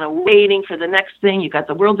been kind of waiting for the next thing. You've got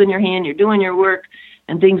the world in your hand. You're doing your work,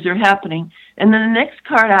 and things are happening. And then the next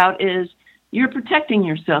card out is you're protecting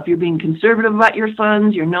yourself. You're being conservative about your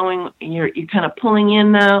funds. You're knowing you're kind of pulling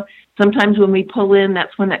in now. Sometimes when we pull in,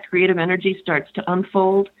 that's when that creative energy starts to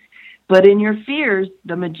unfold. But in your fears,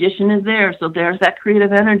 the magician is there. So there's that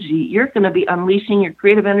creative energy. You're going to be unleashing your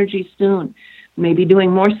creative energy soon. Maybe doing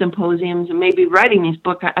more symposiums and maybe writing these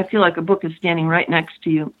books. I feel like a book is standing right next to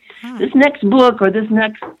you. This next book or this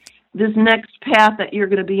next path that you're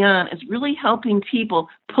going to be on is really helping people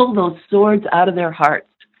pull those swords out of their hearts.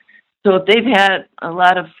 So if they've had a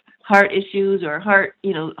lot of heart issues or heart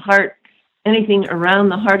anything around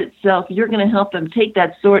the heart itself, you're going to help them take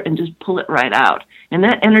that sword and just pull it right out. And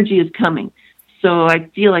that energy is coming. So I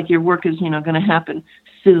feel like your work is, going to happen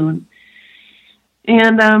soon.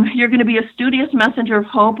 And you're going to be a studious messenger of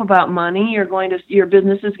hope about money. Your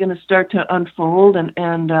business is going to start to unfold,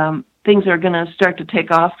 and things are going to start to take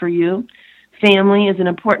off for you. Family is an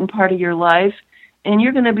important part of your life, and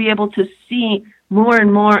you're going to be able to see more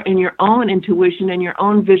and more in your own intuition and your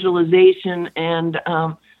own visualization and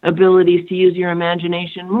abilities to use your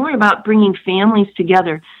imagination, more about bringing families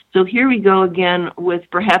together. So here we go again with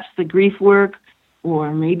perhaps the grief work,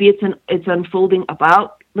 or maybe it's unfolding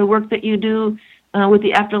about the work that you do with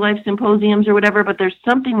the afterlife symposiums or whatever, but there's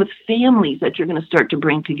something with families that you're going to start to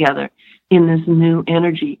bring together in this new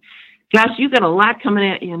energy. Gosh, you've got a lot coming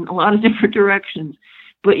at you in a lot of different directions,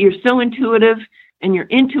 but you're so intuitive, and your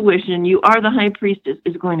intuition, you are the high priestess,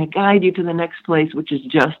 is going to guide you to the next place, which is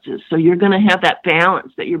justice. So you're going to have that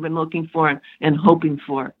balance that you've been looking for and hoping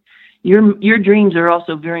for. Your dreams are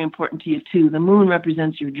also very important to you, too. The moon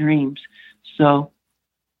represents your dreams. So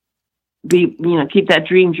keep that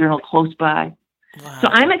dream journal close by. Wow. So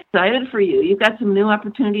I'm excited for you. You've got some new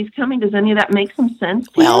opportunities coming. Does any of that make some sense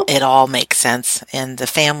to you? Well, it all makes sense. And the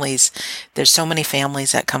families, there's so many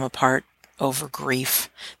families that come apart over grief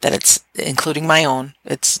that it's, including my own,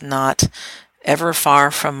 it's not ever far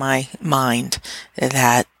from my mind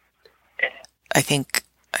that I think,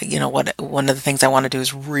 one of the things I want to do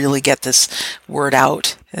is really get this word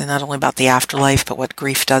out, and not only about the afterlife, but what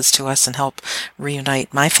grief does to us, and help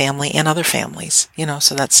reunite my family and other families,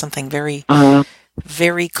 so that's something very,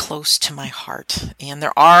 very close to my heart. And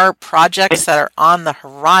there are projects that are on the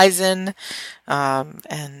horizon,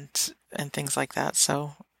 and things like that.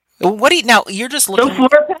 So what do you, now you're just looking. So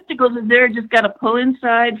Four of Pentacles is there, just got to pull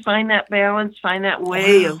inside, find that balance, find that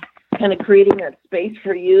way of kind of creating that space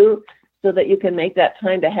for you so that you can make that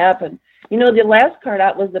time to happen. The last card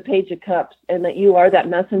out was the Page of Cups, and that you are that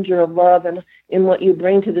messenger of love and in what you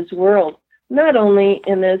bring to this world. Not only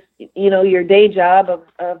in this, your day job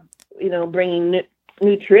of bringing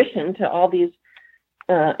nutrition to all these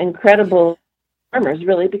incredible performers,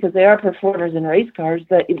 really, because they are performers in race cars,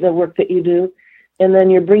 the work that you do. And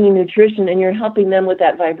then you're bringing nutrition, and you're helping them with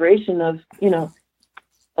that vibration of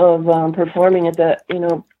performing at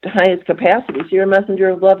the, highest capacity. So you're a messenger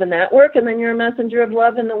of love in that work, and then you're a messenger of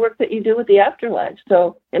love in the work that you do with the afterlife.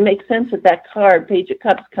 So it makes sense that card, Page of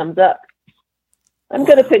Cups, comes up. I'm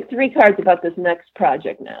going to pick 3 cards about this next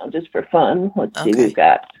project now, just for fun. Let's see what we've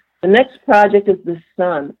got. The next project is the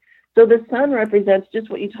sun. So the sun represents just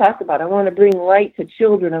what you talked about. I want to bring light to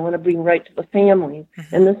children. I want to bring light to the family.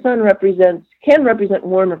 Mm-hmm. And the sun can represent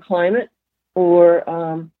warmer climate,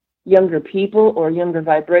 or younger people, or younger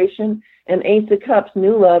vibration. And Ace of Cups,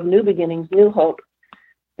 new love, new beginnings, new hope.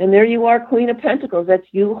 And there you are, Queen of Pentacles. That's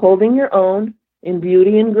you holding your own in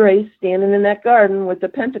beauty and grace, standing in that garden with the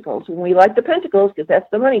pentacles. And we like the pentacles because that's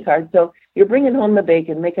the money card. So you're bringing home the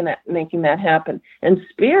bacon, making that happen. And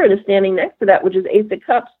Spirit is standing next to that, which is Ace of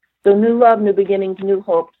Cups. So new love, new beginnings, new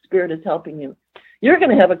hope. Spirit is helping you. You're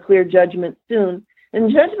going to have a clear judgment soon.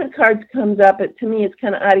 And judgment cards comes up, to me, it's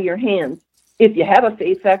kind of out of your hands. If you have a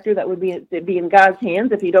faith factor, that would be in God's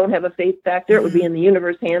hands. If you don't have a faith factor, it would be in the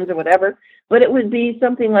universe's hands or whatever. But it would be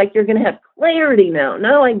something like you're going to have clarity now.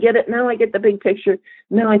 Now I get it. Now I get the big picture.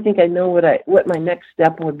 Now I think I know what my next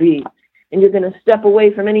step would be. And you're going to step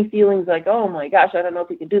away from any feelings like, oh my gosh, I don't know if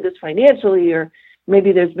we can do this financially, or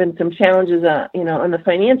maybe there's been some challenges, on the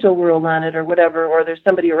financial world on it or whatever, or there's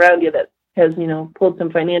somebody around you that has, pulled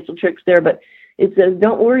some financial tricks there. But it says,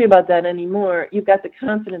 don't worry about that anymore. You've got the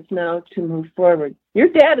confidence now to move forward. Your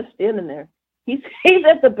dad is standing there. He's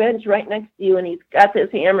at the bench right next to you, and he's got this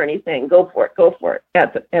hammer, and he's saying, go for it,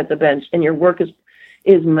 at the bench. And your work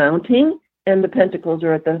is mounting, and the Pentacles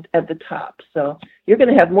are at the top. So you're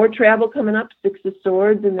going to have more travel coming up, Six of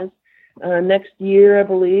Swords in this next year, I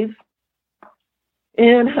believe.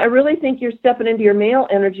 And I really think you're stepping into your male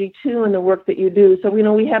energy, too, in the work that you do. So,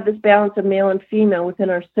 we have this balance of male and female within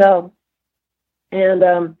ourselves.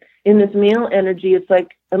 And in this male energy, it's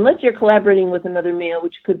like, unless you're collaborating with another male,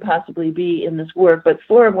 which could possibly be in this work, but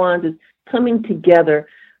Four of Wands is coming together,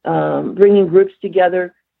 bringing groups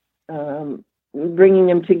together, bringing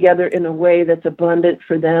them together in a way that's abundant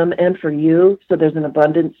for them and for you. So there's an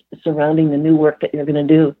abundance surrounding the new work that you're going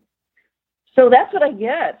to do. So that's what I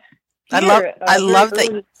get. I love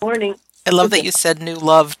that. Morning. I love that you said new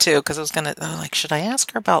love too, because I was gonna should I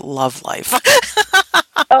ask her about love life?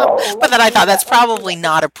 But then I thought that's probably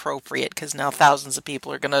not appropriate because now thousands of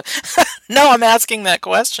people are gonna know I'm asking that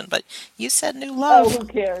question. But you said new love. Oh, who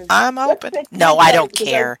cares? I'm open. No, I don't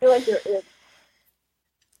care. I feel like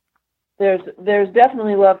there's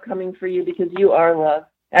definitely love coming for you because you are love.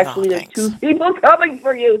 Actually, there's two people coming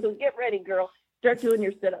for you, so get ready, girl. Start doing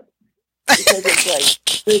your sit-ups. Because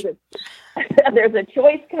it's like there's a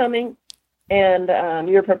choice coming, and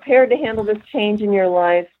you're prepared to handle this change in your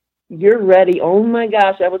life. You're ready. Oh my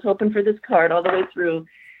gosh, I was hoping for this card all the way through.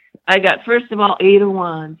 I got, first of all, Eight of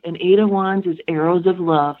Wands, and Eight of Wands is arrows of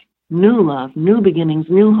love, new beginnings,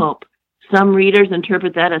 new hope. Some readers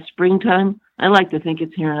interpret that as springtime. I like to think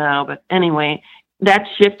it's here now, but anyway, that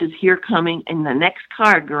shift is here coming, and the next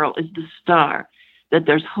card, girl, is the Star, that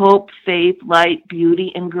there's hope, faith, light,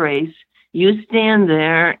 beauty, and grace. You stand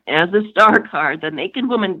there as a star card, the naked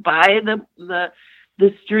woman by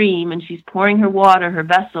the stream, and she's pouring her water, her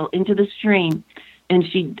vessel, into the stream,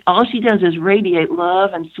 and all she does is radiate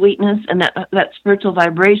love and sweetness and that spiritual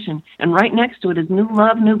vibration. And right next to it is new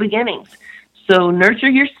love, new beginnings. So nurture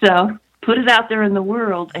yourself, put it out there in the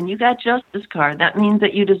world, and you got Justice card. That means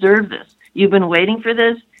that you deserve this. You've been waiting for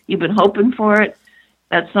this. You've been hoping for it.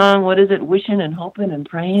 That song, what is it? Wishing and hoping and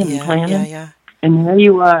praying and planning. Yeah. And there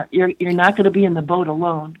you are. You're not going to be in the boat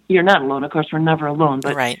alone. You're not alone. Of course, we're never alone.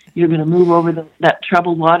 But right. You're going to move over that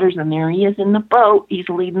troubled waters, and there he is in the boat. He's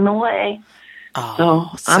leading the way. So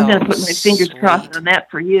I'm going to put my fingers crossed on that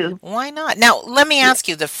for you. Why not? Now, let me ask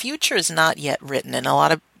you, the future is not yet written, and a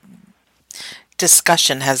lot of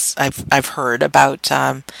discussion I've heard about,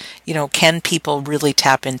 can people really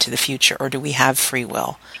tap into the future, or do we have free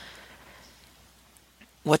will?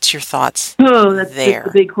 What's your thoughts that's there? That's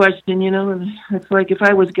a big question, It's like if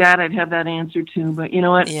I was God, I'd have that answer too. But you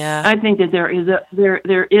know what? Yeah. I think that there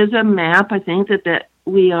is a map. I think that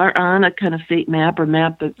we are on a kind of fate map or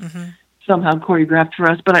map that's somehow choreographed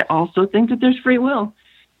for us. But I also think that there's free will.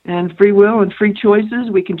 And free will and free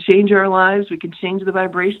choices. We can change our lives. We can change the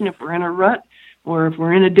vibration if we're in a rut or if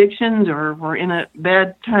we're in addictions or if we're in a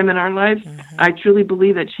bad time in our life. I truly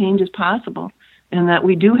believe that change is possible. And that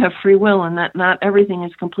we do have free will, and that not everything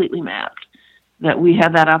is completely mapped, that we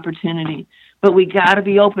have that opportunity. But we got to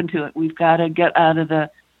be open to it. We've got to get out of the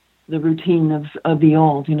routine of the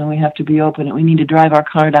old. We have to be open, and we need to drive our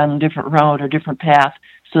car down a different road or different path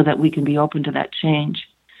so that we can be open to that change.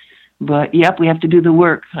 But, yep, we have to do the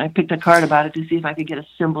work. I picked a card about it to see if I could get a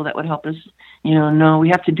symbol that would help us. No, we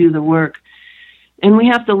have to do the work. And we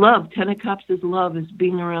have to love. Ten of Cups is love, is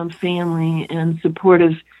being around family and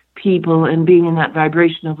supportive people and being in that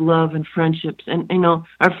vibration of love and friendships. And,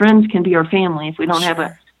 our friends can be our family if we don't have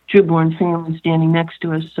a true-born family standing next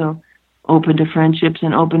to us. So open to friendships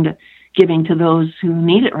and open to giving to those who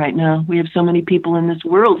need it right now. We have so many people in this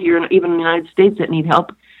world here, even in the United States, that need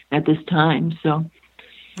help at this time. So,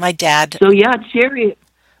 my dad. So, yeah, Chariot.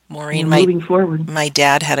 Maureen, moving forward. My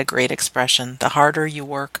dad had a great expression. The harder you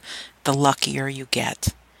work, the luckier you get.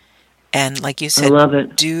 And like you said, I love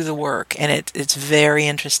it. Do the work. And it's very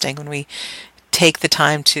interesting when we take the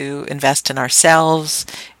time to invest in ourselves,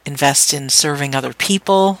 invest in serving other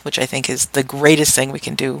people, which I think is the greatest thing we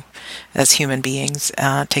can do as human beings.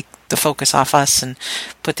 Take the focus off us and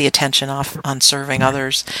put the attention on serving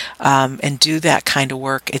others, and do that kind of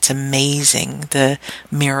work. It's amazing the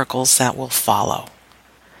miracles that will follow.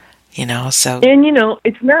 So. And,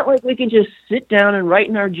 it's not like we can just sit down and write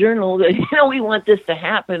in our journal that, we want this to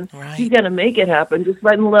happen. Right. You've got to make it happen. Just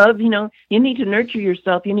letting love, you need to nurture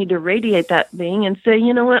yourself. You need to radiate that thing and say,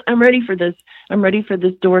 you know what, I'm ready for this. I'm ready for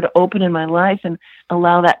this door to open in my life and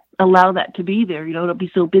allow that to be there. Don't be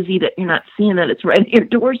so busy that you're not seeing that it's right at your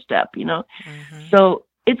doorstep, So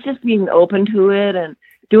it's just being open to it and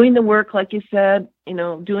doing the work, like you said,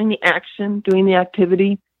 doing the action, doing the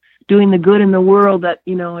activity, doing the good in the world that,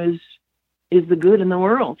 is the good in the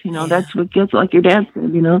world. That's what gets, like your dad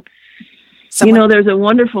said, there's a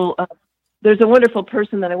wonderful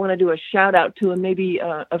person that I want to do a shout out to and maybe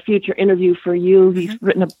a future interview for you. He's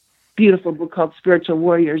written beautiful book called Spiritual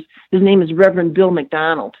Warriors. His name is Reverend Bill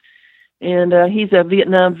McDonald, and he's a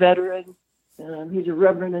Vietnam veteran. He's a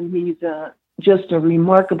reverend, and he's just a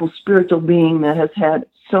remarkable spiritual being that has had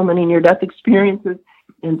so many near-death experiences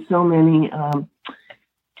and so many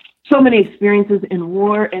experiences in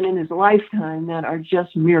war and in his lifetime that are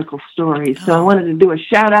just miracle stories. So I wanted to do a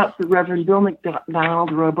shout out to Reverend Bill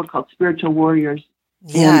McDonald, who wrote a book called Spiritual Warriors.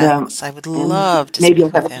 Yes, I would love to maybe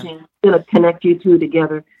speak I'll with have a him. chance to connect you two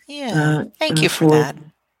together. Yeah, thank you for that.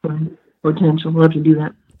 Potential, love to do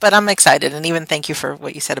that. But I'm excited, and even thank you for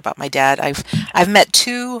what you said about my dad. I've met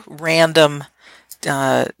two random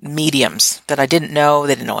mediums that I didn't know.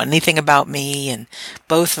 They didn't know anything about me, and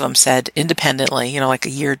both of them said independently, like a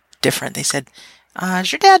year different. They said,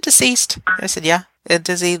 "Is your dad deceased?" I said, "Yeah." Did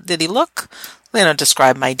he look?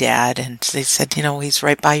 Describe my dad, and they said, he's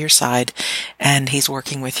right by your side, and he's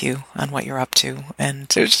working with you on what you're up to, and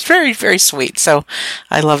it was very, very sweet. So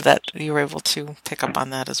I love that you were able to pick up on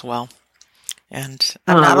that as well. And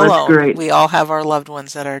I'm not alone. Great. We all have our loved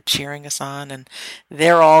ones that are cheering us on, and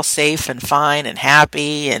they're all safe and fine and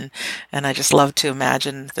happy. And I just love to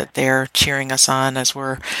imagine that they're cheering us on as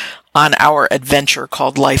we're on our adventure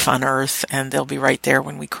called Life on Earth, and they'll be right there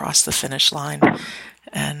when we cross the finish line.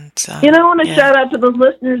 And I want to shout out to those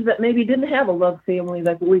listeners that maybe didn't have a loved family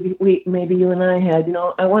like we maybe you and I had.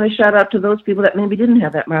 I want to shout out to those people that maybe didn't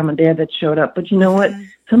have that mom and dad that showed up. But you know what?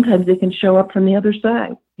 Sometimes they can show up from the other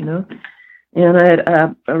side. And I had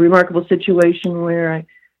a remarkable situation where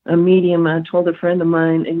a medium told a friend of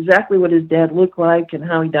mine exactly what his dad looked like and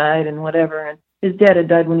how he died and whatever. And his dad had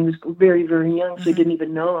died when he was very, very young, so he didn't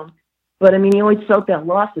even know him. But, he always felt that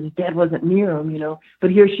loss that his dad wasn't near him,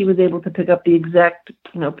 But here she was able to pick up the exact,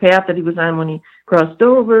 path that he was on when he crossed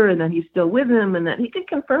over, and that he's still with him, and that he could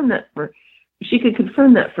confirm that she could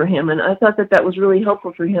confirm that for him. And I thought that was really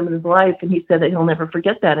helpful for him in his life. And he said that he'll never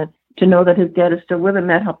forget that. And to know that his dad is still with him,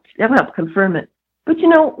 that helped confirm it. But,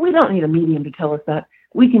 we don't need a medium to tell us that.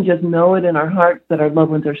 We can just know it in our hearts that our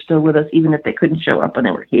loved ones are still with us, even if they couldn't show up when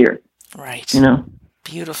they were here. Right.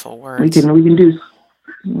 Beautiful words. We can do.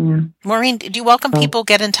 Yeah. Maureen, do you welcome people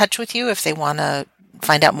get in touch with you if they want to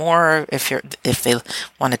find out more, if they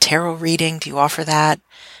want a tarot reading? Do you offer that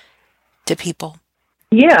to people?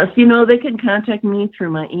 Yes, they can contact me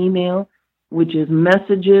through my email, which is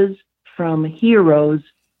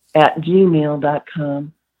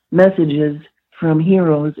messagesfromheroes@gmail.com,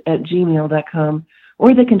 messagesfromheroes@gmail.com,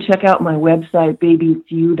 or they can check out my website,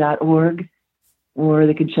 babyitsyou.org, or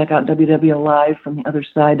they can check out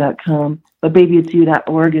www.livefromtheotherside.com. But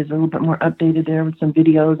babyitsyou.org is a little bit more updated there with some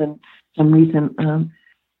videos and some recent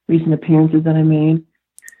appearances that I made.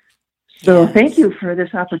 So Thank you for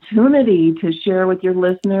this opportunity to share with your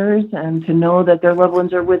listeners and to know that their loved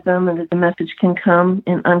ones are with them and that the message can come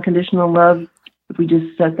in unconditional love if we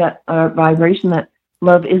just set that vibration that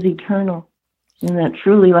love is eternal and that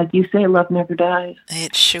truly, like you say, love never dies.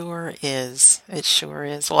 It sure is. It sure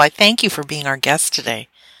is. Well, I thank you for being our guest today.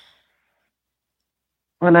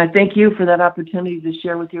 And I thank you for that opportunity to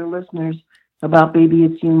share with your listeners about Baby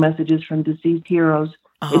It's You, Messages from Deceased Heroes.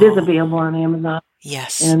 It is available on Amazon.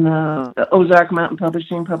 Yes. And Ozark Mountain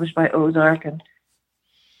Publishing, published by Ozark. And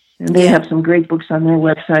they have some great books on their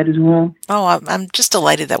website as well. Oh, I'm just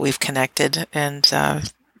delighted that we've connected. And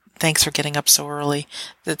thanks for getting up so early.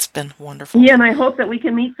 It's been wonderful. Yeah, and I hope that we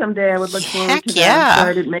can meet someday. I would look forward to that. I'm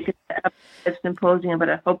sorry I didn't make it to the symposium,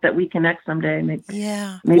 but I hope that we connect someday. Maybe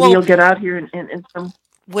you'll get out here and some.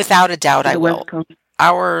 Without a doubt, I will. Coast.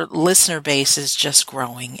 Our listener base is just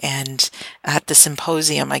growing, and at the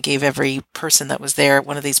symposium, I gave every person that was there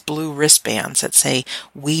one of these blue wristbands that say,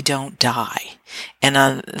 "We don't die."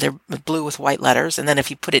 And they're blue with white letters, and then if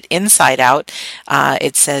you put it inside out,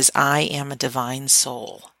 it says, "I am a divine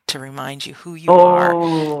soul," to remind you who you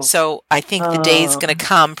are. So I think the day is going to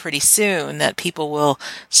come pretty soon that people will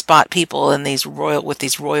spot people in these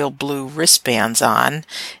royal blue wristbands on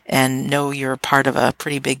and know you're part of a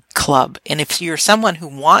pretty big club. And if you're someone who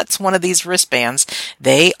wants one of these wristbands,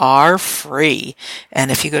 they are free.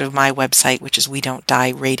 And if you go to my website, which is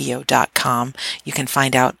WeDon'tDieRadio.com, you can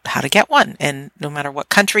find out how to get one. And no matter what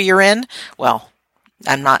country you're in, well,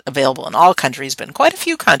 I'm not available in all countries, but in quite a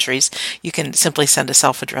few countries, you can simply send a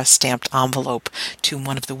self-addressed stamped envelope to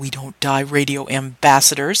one of the We Don't Die Radio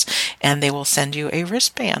ambassadors, and they will send you a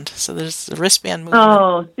wristband. So there's the wristband movement.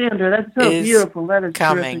 Oh, Sandra, that's so beautiful. That is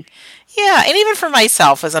coming. Terrific. Yeah, and even for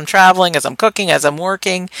myself, as I'm traveling, as I'm cooking, as I'm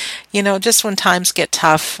working, just when times get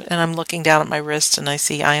tough and I'm looking down at my wrist and I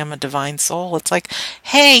see I am a divine soul, it's like,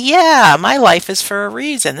 hey, yeah, my life is for a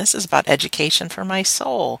reason. This is about education for my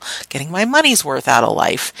soul, getting my money's worth out of real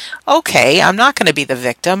life. Okay, I'm not going to be the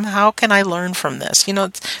victim. How can I learn from this?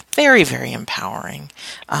 It's very, very empowering.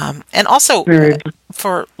 And also,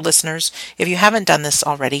 for listeners, if you haven't done this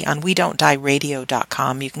already, on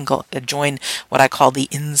WeDon'tDieRadio.com, you can go join what I call the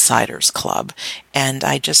Insiders Club. And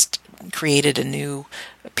I just created a new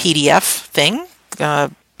PDF thing,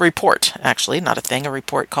 report, actually, not a thing, a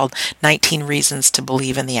report called 19 Reasons to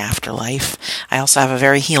Believe in the Afterlife. I also have a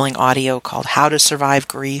very healing audio called How to Survive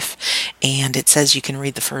Grief, and it says you can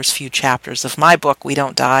read the first few chapters of my book, We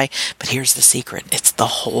Don't Die, but here's the secret. It's the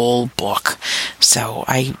whole book. So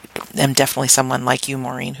I am definitely someone like you,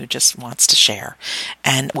 Maureen, who just wants to share.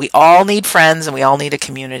 And we all need friends, and we all need a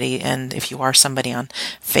community, and if you are somebody on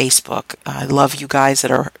Facebook, I love you guys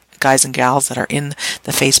and gals that are in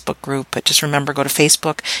the Facebook group, but just remember, go to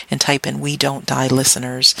Facebook and type in We Don't Die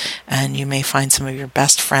Listeners, and you may find some of your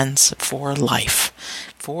best friends for life.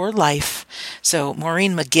 For life. So,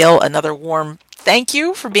 Maureen McGill, another warm thank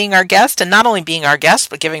you for being our guest, and not only being our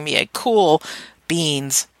guest, but giving me a cool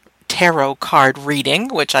beans tarot card reading,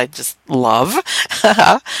 which I just love.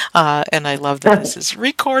 And I love that this is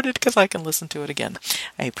recorded because I can listen to it again.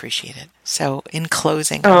 I appreciate it. So, in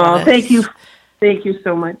closing, thank you. Thank you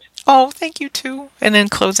so much. Oh, thank you too. And in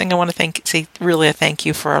closing, I want to say really a thank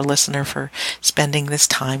you for our listener for spending this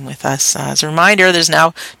time with us. As a reminder, there's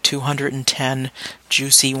now 210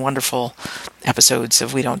 juicy, wonderful episodes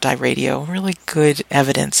of We Don't Die Radio. Really good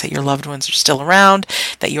evidence that your loved ones are still around,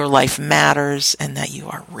 that your life matters, and that you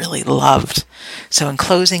are really loved. So in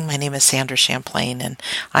closing, my name is Sandra Champlain, and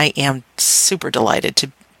I am super delighted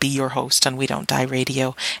to be your host on We Don't Die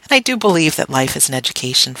Radio. And I do believe that life is an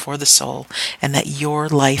education for the soul, and that your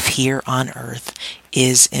life here on earth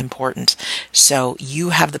is important. So you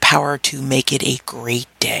have the power to make it a great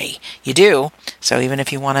day. You do. So even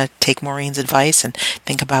if you want to take Maureen's advice and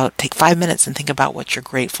take 5 minutes and think about what you're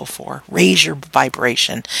grateful for, raise your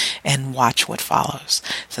vibration and watch what follows.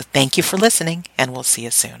 So thank you for listening, and we'll see you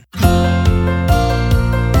soon.